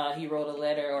 1800s, he wrote a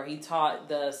letter, or he taught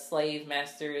the slave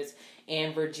masters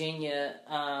in Virginia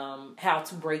how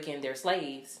to break in their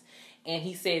slaves. And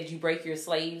he said, you break your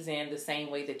slaves in the same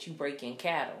way that you break in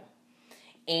cattle.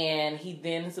 And he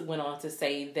then went on to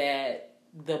say that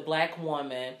the black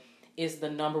woman is the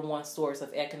number one source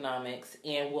of economics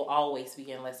and will always be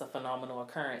unless a phenomenal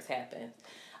occurrence happens.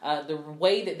 The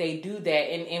way that they do that,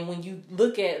 and when you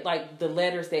look at the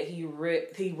letters that he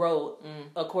wrote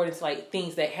according to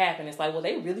things that happen, it's well,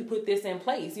 they really put this in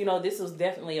place. This was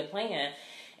definitely a plan.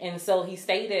 And so he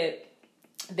stated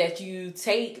that you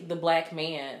take the black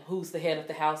man who's the head of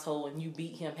the household and you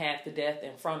beat him half to death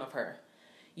in front of her.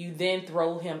 You then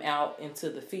throw him out into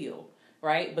the field.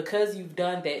 Right? Because you've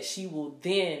done that, she will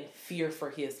then fear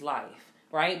for his life.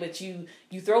 right? But you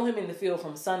throw him in the field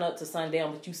from sun up to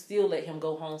sundown, but you still let him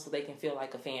go home so they can feel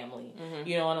like a family.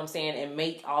 You know what I'm saying? And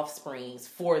make offsprings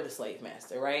for the slave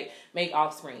master, right? Make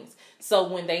offsprings. So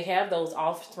when they have those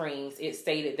offsprings, it's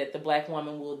stated that the black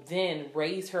woman will then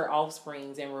raise her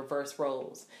offsprings in reverse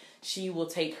roles. She will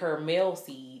take her male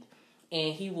seed,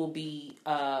 and he will be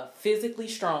physically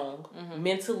strong,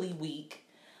 mentally weak.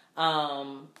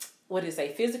 What did it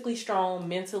say? Physically strong,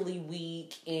 mentally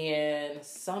weak, and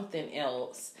something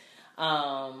else.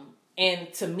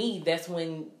 And to me, that's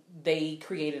when they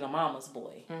created a mama's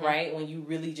boy, right? When you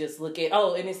really just look at,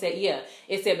 and it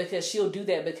said because she'll do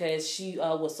that because she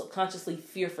will subconsciously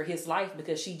fear for his life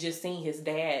because she just seen his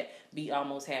dad be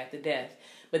almost half to death.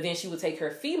 But then she will take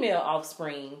her female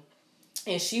offspring,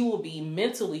 and she will be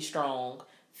mentally strong,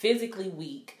 physically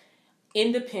weak,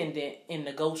 independent, and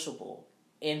negotiable.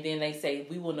 And then they say,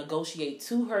 we will negotiate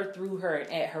to her, through her,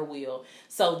 and at her will.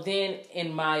 So then,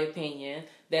 in my opinion,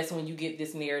 that's when you get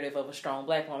this narrative of a strong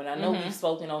black woman. I know we've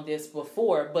spoken on this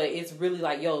before, but it's really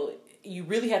like, you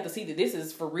really have to see that this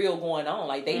is for real going on.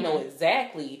 Like, they know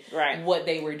exactly what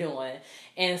they were doing.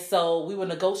 And so we will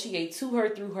negotiate to her,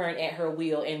 through her, and at her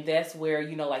will. And that's where,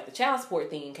 like the child support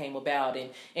thing came about.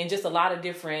 And just a lot of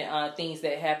different things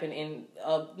that happen in,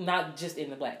 not just in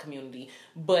the black community,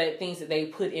 but things that they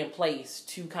put in place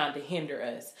to kind of hinder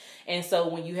us. And so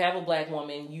when you have a black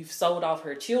woman, you've sold off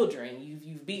her children,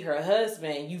 you've beat her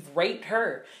husband, you've raped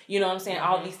her, you know what I'm saying?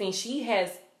 All these things. She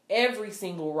has every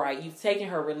single right. You've taken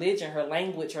her religion, her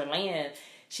language, her land.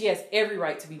 She has every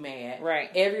right to be mad. Right.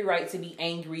 Every right to be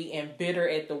angry and bitter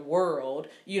at the world.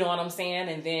 You know what I'm saying?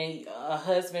 And then a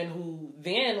husband who,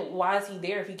 then why is he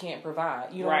there if he can't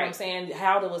provide? You know what I'm saying?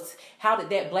 How did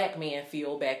that black man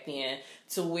feel back then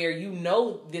to where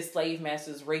this slave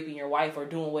master's raping your wife or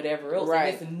doing whatever else?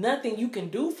 Right. And there's nothing you can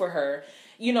do for her.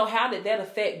 How did that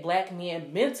affect black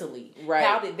men mentally? Right.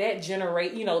 How did that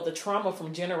generate, the trauma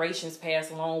from generations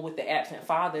passed along with the absent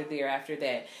father there after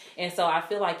that? And so I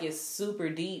feel like it's super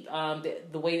deep,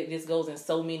 the way that this goes in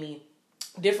so many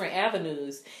different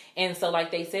avenues. And so like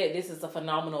they said, this is a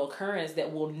phenomenal occurrence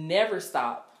that will never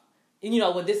stop.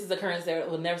 This is an occurrence that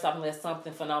will never stop unless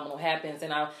something phenomenal happens.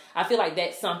 And I feel like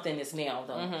that something is now,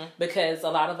 though, because a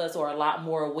lot of us are a lot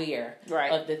more aware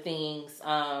of the things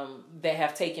that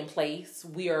have taken place.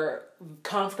 We are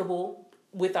comfortable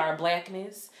with our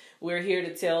blackness. We're here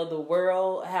to tell the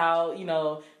world how,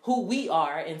 who we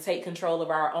are and take control of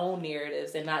our own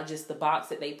narratives and not just the box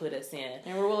that they put us in.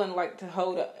 And we're willing to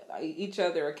hold each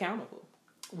other accountable.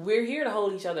 We're here to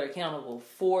hold each other accountable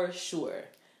for sure.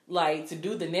 Like, to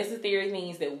do the necessary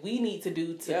things that we need to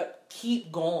do to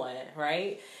keep going,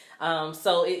 right?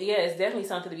 So, it's definitely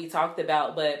something to be talked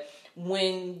about. But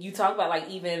when you talk about, like,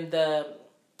 even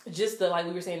like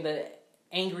we were saying, the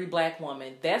angry black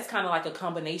woman, that's kind of like a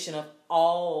combination of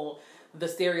all the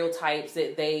stereotypes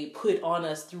that they put on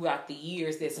us throughout the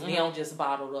years that's now just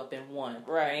bottled up in one,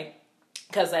 right?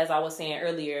 Because as I was saying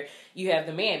earlier, you have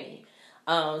the mammy.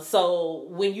 So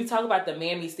when you talk about the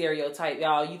mammy stereotype,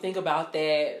 y'all, you think about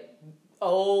that,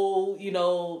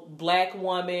 black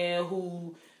woman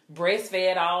who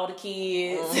breastfed all the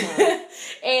kids.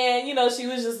 And, she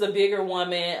was just a bigger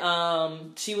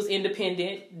woman. She was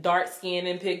independent, dark skin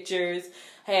in pictures,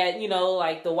 had,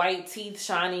 like the white teeth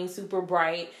shining super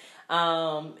bright.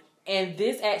 And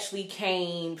this actually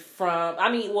came from,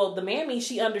 the mammy,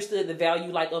 she understood the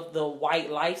value, of the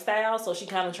white lifestyle. So she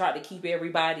kind of tried to keep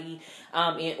everybody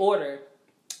in order.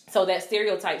 So that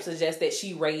stereotype suggests that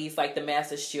she raised, the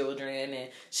master's children, and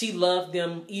she loved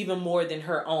them even more than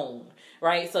her own,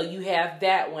 right? So you have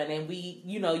that one. And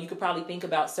you could probably think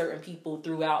about certain people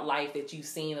throughout life that you've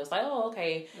seen. It's like, oh,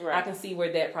 okay, I can see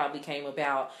where that probably came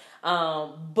about.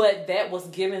 But that was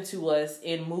given to us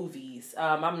in movies.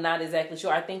 I'm not exactly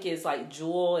sure. I think it's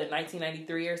Jewel in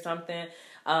 1993 or something,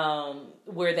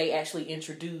 where they actually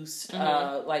introduced,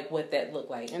 what that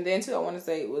looked like. And then too, I want to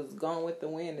say it was Gone with the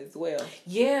Wind as well.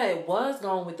 Yeah, it was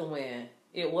Gone with the Wind.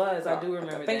 It was. I do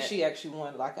remember that. I think she actually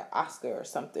won an Oscar or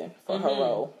something for her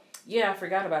role. Yeah, I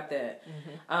forgot about that.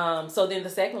 So then the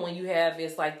second one you have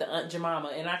is the Aunt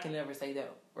Jemima, and I can never say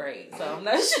that right, so I'm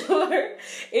not sure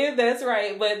if that's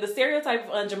right. But the stereotype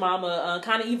of Aunt Jemima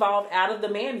kind of evolved out of the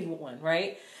mammy one,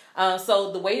 right?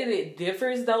 So the way that it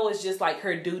differs, though, is just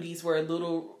her duties were a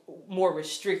little more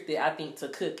restricted, I think, to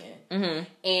cooking.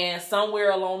 And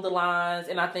somewhere along the lines,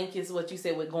 and I think it's what you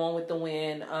said with Going with the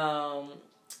Wind,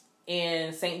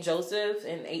 in St. Joseph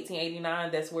in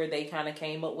 1889, that's where they kind of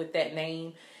came up with that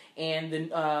name. and then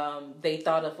they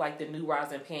thought of like the New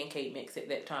Rosin pancake mix at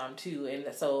that time too,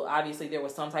 and so obviously there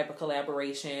was some type of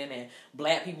collaboration, and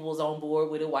black people was on board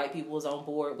with it, white people was on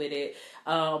board with it,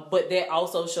 but that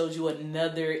also shows you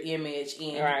another image,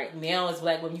 and now as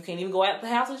black women you can't even go out the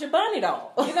house with your bonnet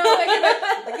on. You know,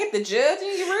 they get the judging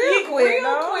you real quick. You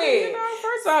know,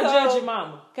 first of all, judge your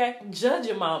mama. Okay, judge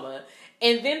your mama.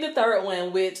 And then the third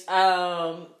one, which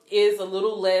is a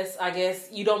little less, I guess,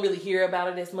 you don't really hear about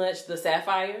it as much, the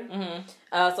Sapphire.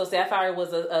 Mm-hmm. So Sapphire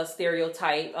was a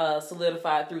stereotype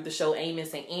solidified through the show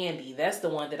Amos and Andy. That's the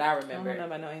one that I remember. I don't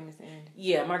know about Amos and Andy.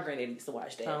 Yeah, my granddad used to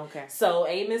watch that. Oh, okay. So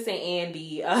Amos and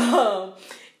Andy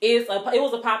it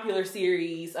was a popular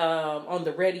series on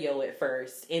the radio at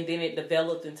first, and then it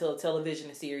developed into a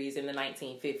television series in the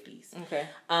 1950s. Okay.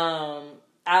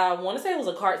 I want to say it was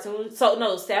a cartoon. So,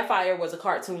 no, Sapphire was a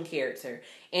cartoon character.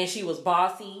 And she was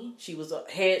bossy. She was a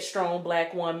headstrong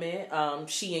black woman.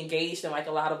 She engaged in, like,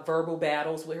 a lot of verbal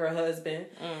battles with her husband.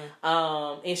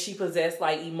 And she possessed,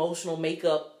 like, emotional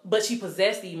makeup. But she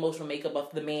possessed the emotional makeup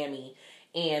of the Mammy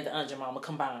and the Aunt Jemima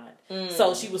combined.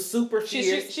 So she was super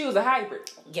fierce. She was a hybrid.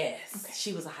 Yes. Okay.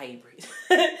 She was a hybrid.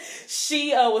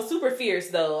 She was super fierce,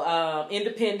 though.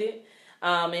 Independent.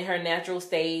 In her natural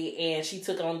state, and she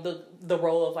took on the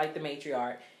role of like the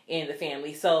matriarch in the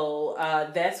family. So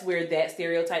that's where that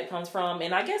stereotype comes from,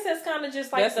 and I guess that's kind of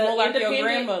just like that's the more like independent. Your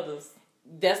grandmothers.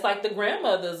 That's like the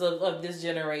grandmothers of this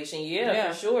generation.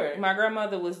 Yeah, for sure. My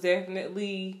grandmother was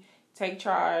definitely take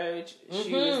charge. Mm-hmm.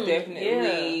 She was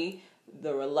definitely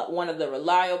one of the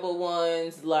reliable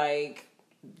ones. Like.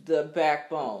 The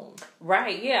backbone.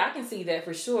 Right, yeah, I can see that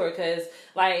for sure. Because,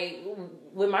 like,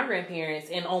 with my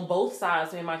grandparents, and on both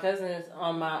sides, me and my cousins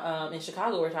on my in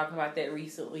Chicago were talking about that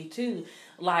recently, too.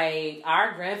 Like,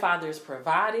 our grandfathers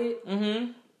provided,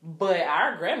 but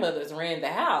our grandmothers ran the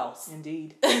house.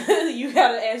 Indeed. You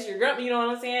gotta ask your grandma, you know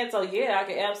what I'm saying? So, yeah, I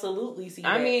can absolutely see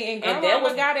that. I mean, and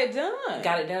grandma got it done.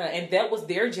 Got it done. And that was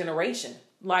their generation.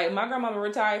 Like, my grandmama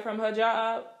retired from her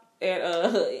job at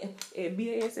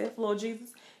BASF, Lord Jesus.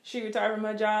 She retired from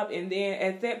her job, and then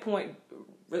at that point,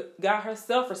 got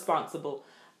herself responsible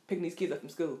picking these kids up from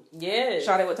school. Yes.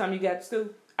 Shawty, what time you got to school?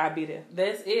 I'd be there.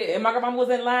 That's it. And my grandma was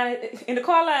in line, in the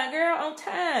car line, girl, on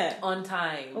time. On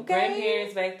time. Okay.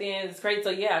 Grandparents back then, it's crazy.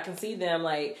 So, yeah, I can see them,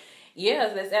 like,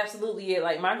 yeah, that's absolutely it.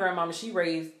 Like, my grandmama, she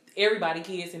raised everybody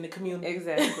kids in the community.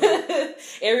 Exactly.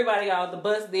 Everybody got off the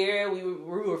bus there. We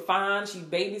were fine. She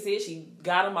babysit. She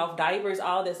got them off diapers,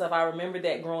 all that stuff. I remember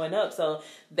that growing up. So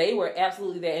they were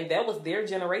absolutely there. And that was their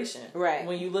generation. Right.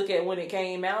 When you look at when it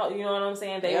came out, you know what I'm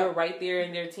saying? They were right there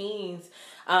in their teens.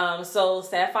 So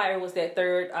Sapphire was that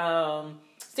third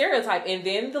stereotype. And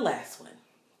then the last one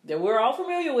that we're all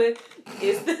familiar with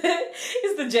is the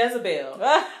Jezebel.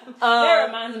 That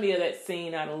reminds me of that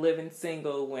scene out of Living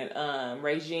Single when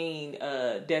Regine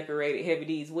decorated Heavy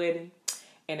D's wedding,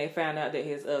 and they found out that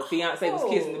his fiance was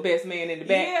kissing the best man in the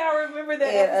back. Yeah, I remember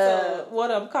that episode. What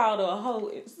I'm called a hoe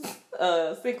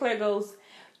is Sinclair goes,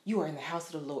 "You are in the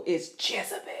house of the Lord. It's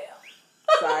Jezebel."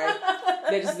 Sorry,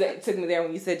 that just took me there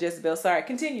when you said Jezebel. Sorry,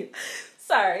 continue.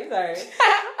 Sorry.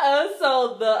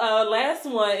 So the last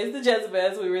one is the Jezebel,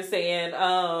 as we were saying.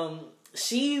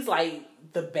 She's like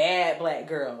the bad black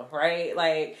girl, right?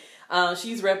 Like,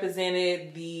 she's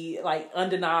represented the like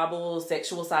undeniable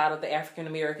sexual side of the African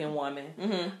American woman.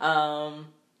 Mm-hmm.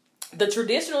 The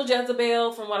traditional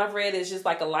Jezebel, from what I've read, is just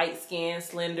like a light-skinned,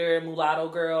 slender mulatto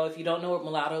girl. If you don't know what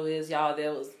mulatto is, y'all,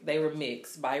 they were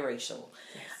mixed, biracial.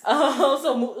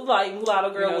 So like mulatto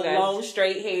girl with long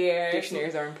straight hair.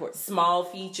 Dictionaries are important. Small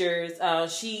features.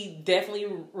 She definitely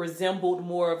resembled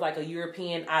more of like a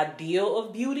European ideal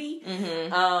of beauty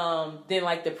than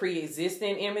like the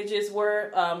pre-existing images were.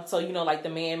 So like the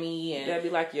Mammy and that'd be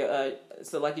like your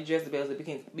like your Jezebels.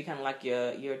 It be kind of like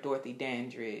your Dorothy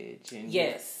Dandridge and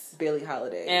Billie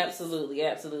Holiday.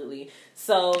 Absolutely.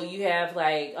 So you have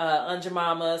like Aunt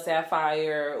Jemima,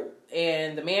 Sapphire,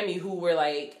 and the Mammy, who were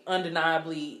like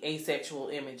undeniably asexual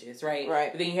images, right?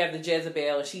 Right. But then you have the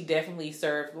Jezebel, and she definitely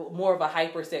served more of a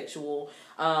hypersexual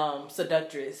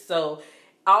seductress. So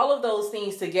all of those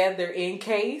things together, in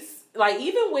case, like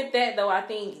even with that though, I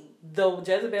think the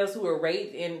Jezebels who were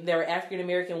raped and they were African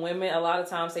American women, a lot of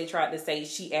times they tried to say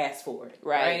she asked for it,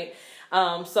 right?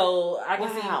 So I can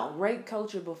see rape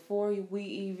culture before we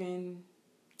even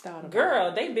thought about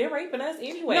Girl, they've been raping us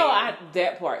anyway. No,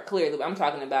 that part clearly. I'm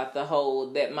talking about the whole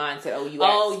that mindset.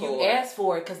 You asked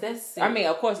for it because that's. I mean,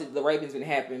 of course, the raping's been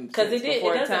happening because it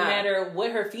doesn't matter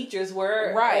what her features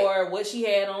were, right, or what she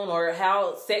had on, or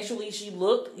how sexually she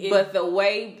looked. But the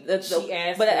way she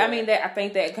asked. But I mean, I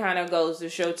think that kind of goes to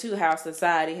show too how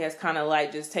society has kind of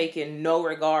like just taken no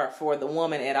regard for the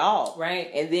woman at all, right?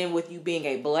 And then with you being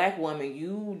a black woman,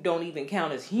 you don't even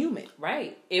count as human,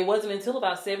 right? It wasn't until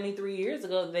about 73 years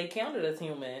ago that they counted as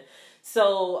human.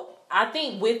 So I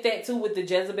think with that too, with the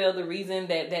Jezebel, the reason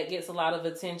that gets a lot of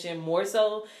attention more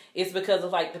so is because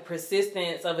of like the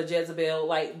persistence of a Jezebel,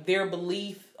 like their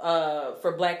belief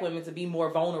for black women to be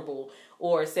more vulnerable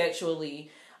or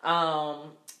sexually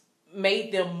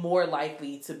made them more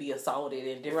likely to be assaulted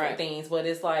and different things. But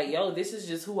it's like, yo, this is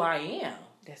just who I am.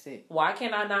 That's it. Why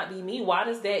can I not be me? Why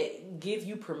does that give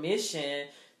you permission?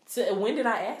 When did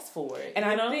I ask for it? And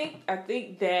I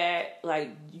think that,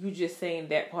 like you just saying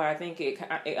that part, I think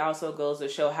it also goes to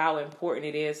show how important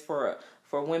it is for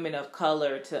women of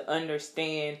color to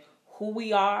understand who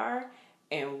we are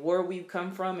and where we've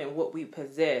come from and what we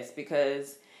possess,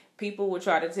 because people will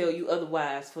try to tell you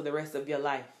otherwise for the rest of your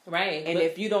life. Right. And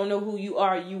if you don't know who you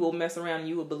are, you will mess around and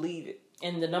you will believe it.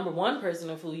 And the number one person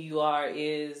of who you are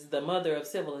is the mother of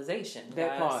civilization.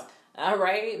 That part. All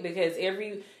right, because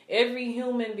every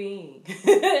human being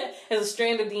has a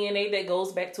strand of DNA that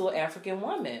goes back to an African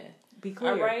woman. Be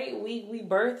clear. All right, we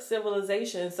birthed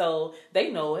civilization, so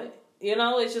they know it. You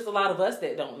know, it's just a lot of us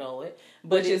that don't know it.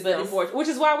 Which is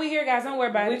why we're here, guys. Don't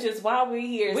worry about it. Which is why we're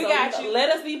here. We got you.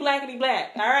 Let us be blackity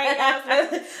black. All right,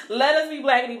 guys? let us be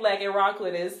blackity black and rock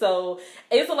with it. So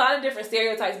it's a lot of different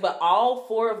stereotypes, but all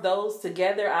four of those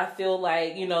together, I feel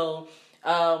like, you know,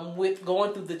 with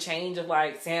going through the change of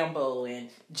like Sambo and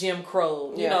Jim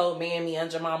Crow, you know, Mammy,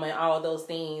 Aunt Jemima, and all of those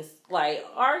things, like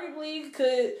arguably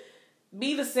could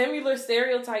be the similar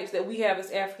stereotypes that we have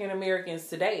as African Americans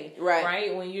today,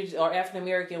 right? When you are African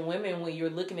American women, when you're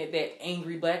looking at that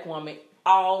angry black woman,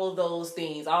 all of those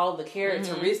things, all the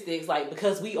characteristics, like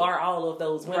because we are all of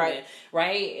those women,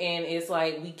 right? And it's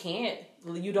like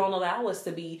you don't allow us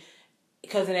to be,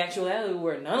 because in actuality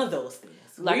we're none of those things.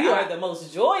 Like we are the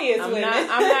most joyous women.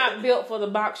 I'm not built for the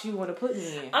box you want to put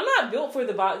me in. I'm not built for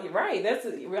the box. Right.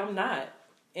 I'm not.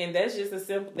 And that's just a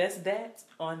simple, that's that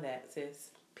on that, sis.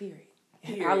 Period.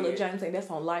 I look James say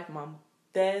that's on life, mama.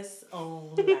 That's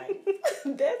on life.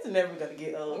 That's never going to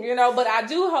get old. You know, but I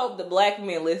do hope the black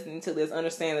men listening to this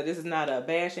understand that this is not a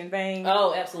bashing thing.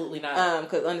 Oh, absolutely not.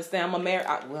 Because understand,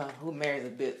 who marries a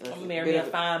bit? I'm marrying a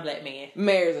fine black man.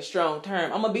 Marry is a strong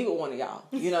term. I'm going to be with one of y'all.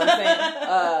 You know what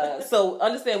I'm saying? So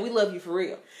understand, we love you for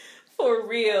real. For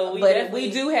real. We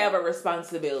do have a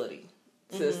responsibility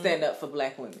to stand up for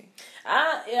black women.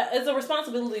 It's a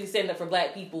responsibility to stand up for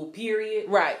black people, period.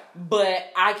 Right.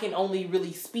 But I can only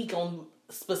really speak on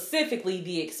specifically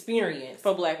the experience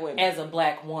for black women as a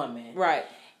black woman. Right.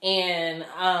 And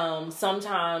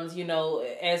sometimes, you know,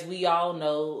 as we all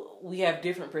know, we have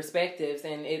different perspectives,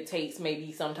 and it takes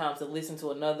maybe sometimes to listen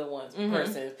to another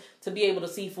person to be able to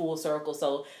see full circle.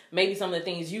 So maybe some of the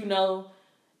things you know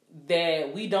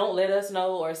that we don't let us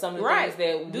know, or some of the things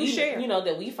that we share, you know,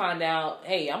 that we find out.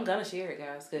 Hey, I'm gonna share it,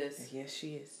 guys, because yes,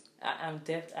 she is.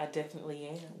 I definitely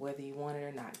am, whether you want it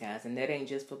or not, guys. And that ain't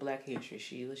just for Black History.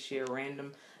 She'll share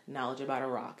random knowledge about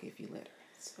Iraq if you let her.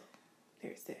 So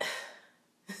there's that.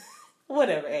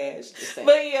 Whatever, Ash.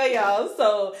 But yeah, y'all.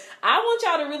 So I want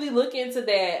y'all to really look into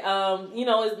that. You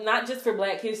know, it's not just for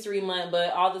Black History Month,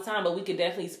 but all the time. But we could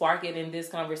definitely spark it in this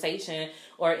conversation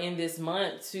or in this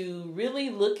month to really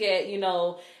look at, you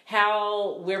know,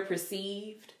 how we're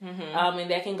perceived. And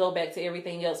that can go back to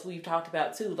everything else we've talked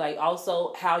about too. Like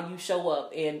also how you show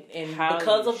up, and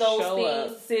because of those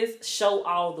things, sis, show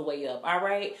all the way up. All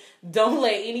right. Don't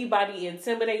let anybody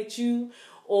intimidate you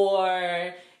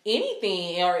or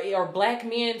anything, or black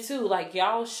men too. Like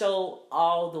y'all show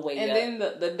all the way up. And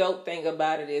then the dope thing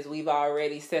about it is we've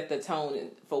already set the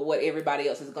tone for what everybody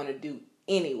else is going to do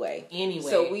anyway.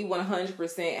 So we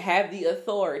 100% have the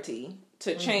authority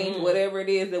to change whatever it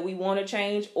is that we want to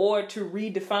change, or to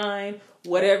redefine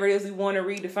whatever it is we want to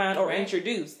redefine or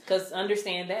introduce. Because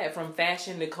understand that from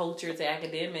fashion to culture to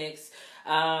academics,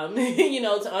 you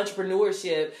know, to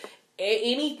entrepreneurship,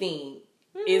 anything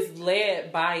is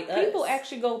led by us. People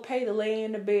actually go pay to lay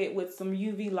in the bed with some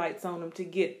UV lights on them to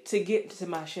get to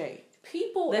my shade.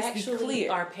 People actually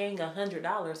are paying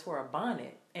 $100 for a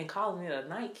bonnet and calling it a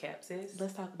nightcap, sis.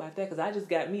 Let's talk about that, because I just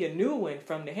got me a new one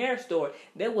from the hair store.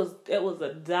 That was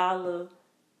 $1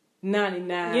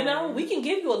 $99. You know, we can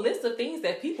give you a list of things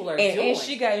that people are doing.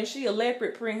 And she a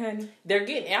leopard print, honey. They're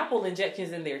getting apple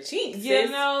injections in their cheeks. You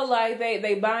know, like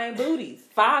they buying booties.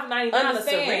 $5.99 a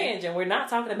syringe, and we're not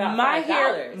talking about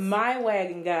 $5. My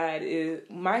wagon guide is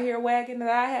my hair wagon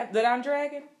that I'm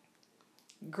dragging.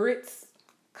 Grits,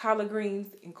 collard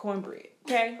greens, and cornbread.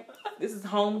 Okay, this is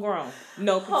homegrown,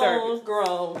 no preservatives.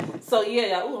 Homegrown. So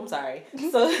yeah, y'all. I'm sorry.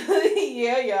 So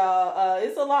yeah, y'all.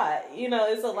 It's a lot. You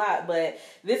know, it's a lot. But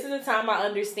this is the time I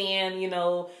understand. You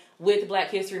know, with Black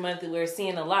History Month, we're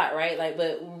seeing a lot, right? Like,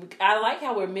 but I like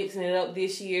how we're mixing it up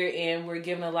this year, and we're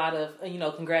giving a lot of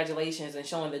congratulations and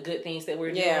showing the good things that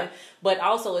we're doing. But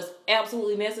also, it's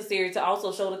absolutely necessary to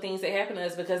also show the things that happen to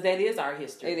us because that is our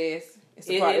history. It is.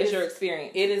 It's your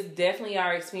experience. It is definitely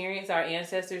our experience, our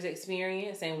ancestors'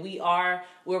 experience, and we are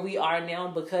where we are now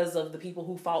because of the people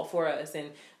who fought for us. And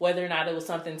whether or not it was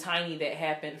something tiny that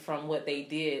happened from what they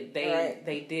did,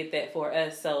 they did that for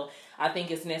us. So I think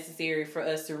it's necessary for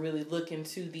us to really look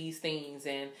into these things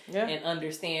and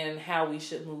understand how we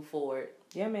should move forward.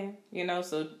 Yeah, man.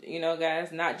 So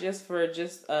guys, not just for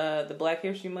the Black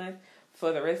History Month.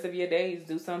 For the rest of your days,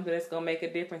 do something that's going to make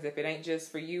a difference. If it ain't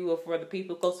just for you or for the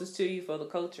people closest to you, for the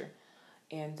culture.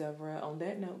 And on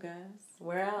that note, guys,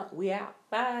 we're out. We out.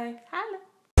 Bye. Holla.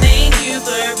 Thank you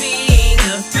for being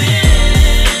a friend.